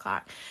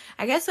 6:00.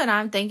 I guess what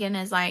I'm thinking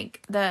is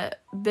like the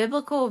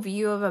biblical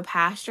view of a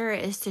pastor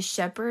is to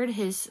shepherd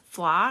his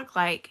flock.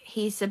 Like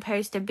he's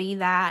supposed to be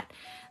that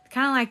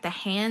kind of like the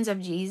hands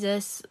of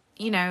Jesus,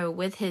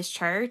 with his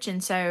church.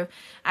 And so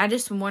I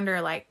just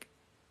wonder, like,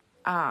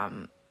 have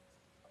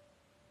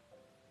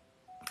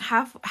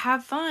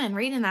fun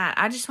reading that.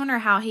 I just wonder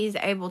how he's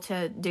able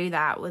to do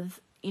that with,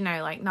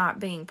 like, not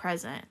being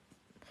present.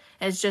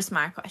 It's just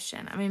my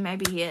question. I mean,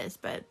 maybe he is,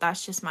 but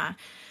that's just my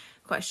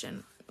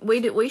question. We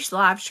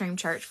live stream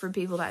church for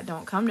people that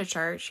don't come to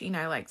church,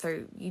 like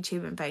through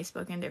YouTube and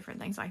Facebook and different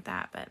things like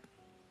that. But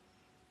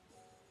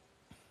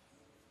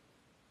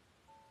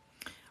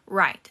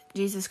right,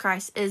 Jesus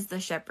Christ is the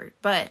shepherd,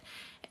 but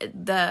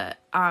the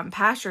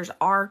pastors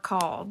are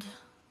called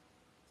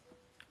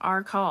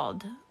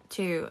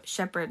to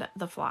shepherd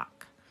the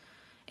flock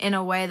in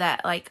a way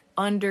that, like,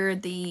 under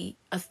the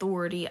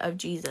authority of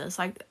Jesus,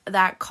 like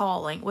that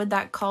calling. With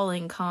that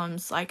calling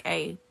comes like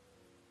a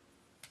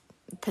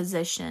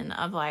position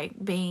of like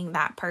being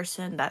that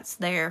person that's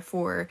there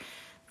for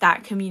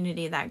that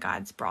community that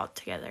God's brought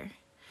together.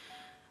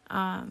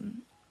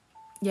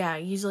 Yeah,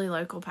 usually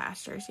local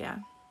pastors. Yeah.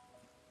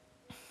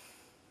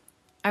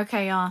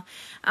 Okay, y'all,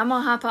 I'm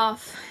gonna hop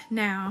off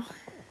now.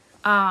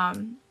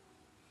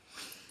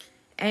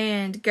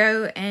 And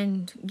go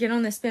and get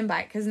on the spin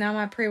bike because now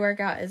my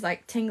pre-workout is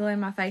like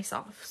tingling my face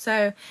off.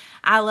 So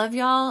I love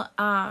y'all.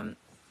 And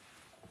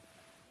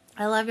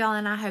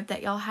I hope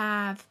that y'all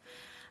have,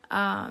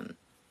 I'm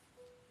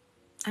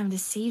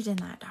deceived in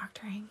that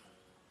doctrine.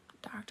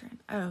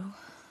 Oh,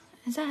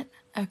 is that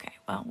okay?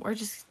 Well, we're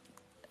just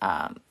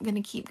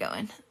gonna keep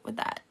going with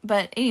that.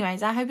 But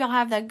anyways, I hope y'all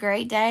have a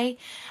great day.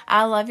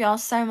 I love y'all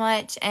so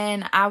much,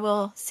 and I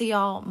will see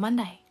y'all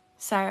Monday.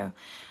 So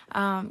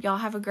y'all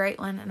have a great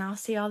one, and I'll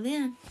see y'all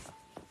then.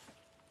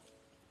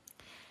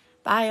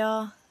 Bye,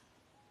 y'all.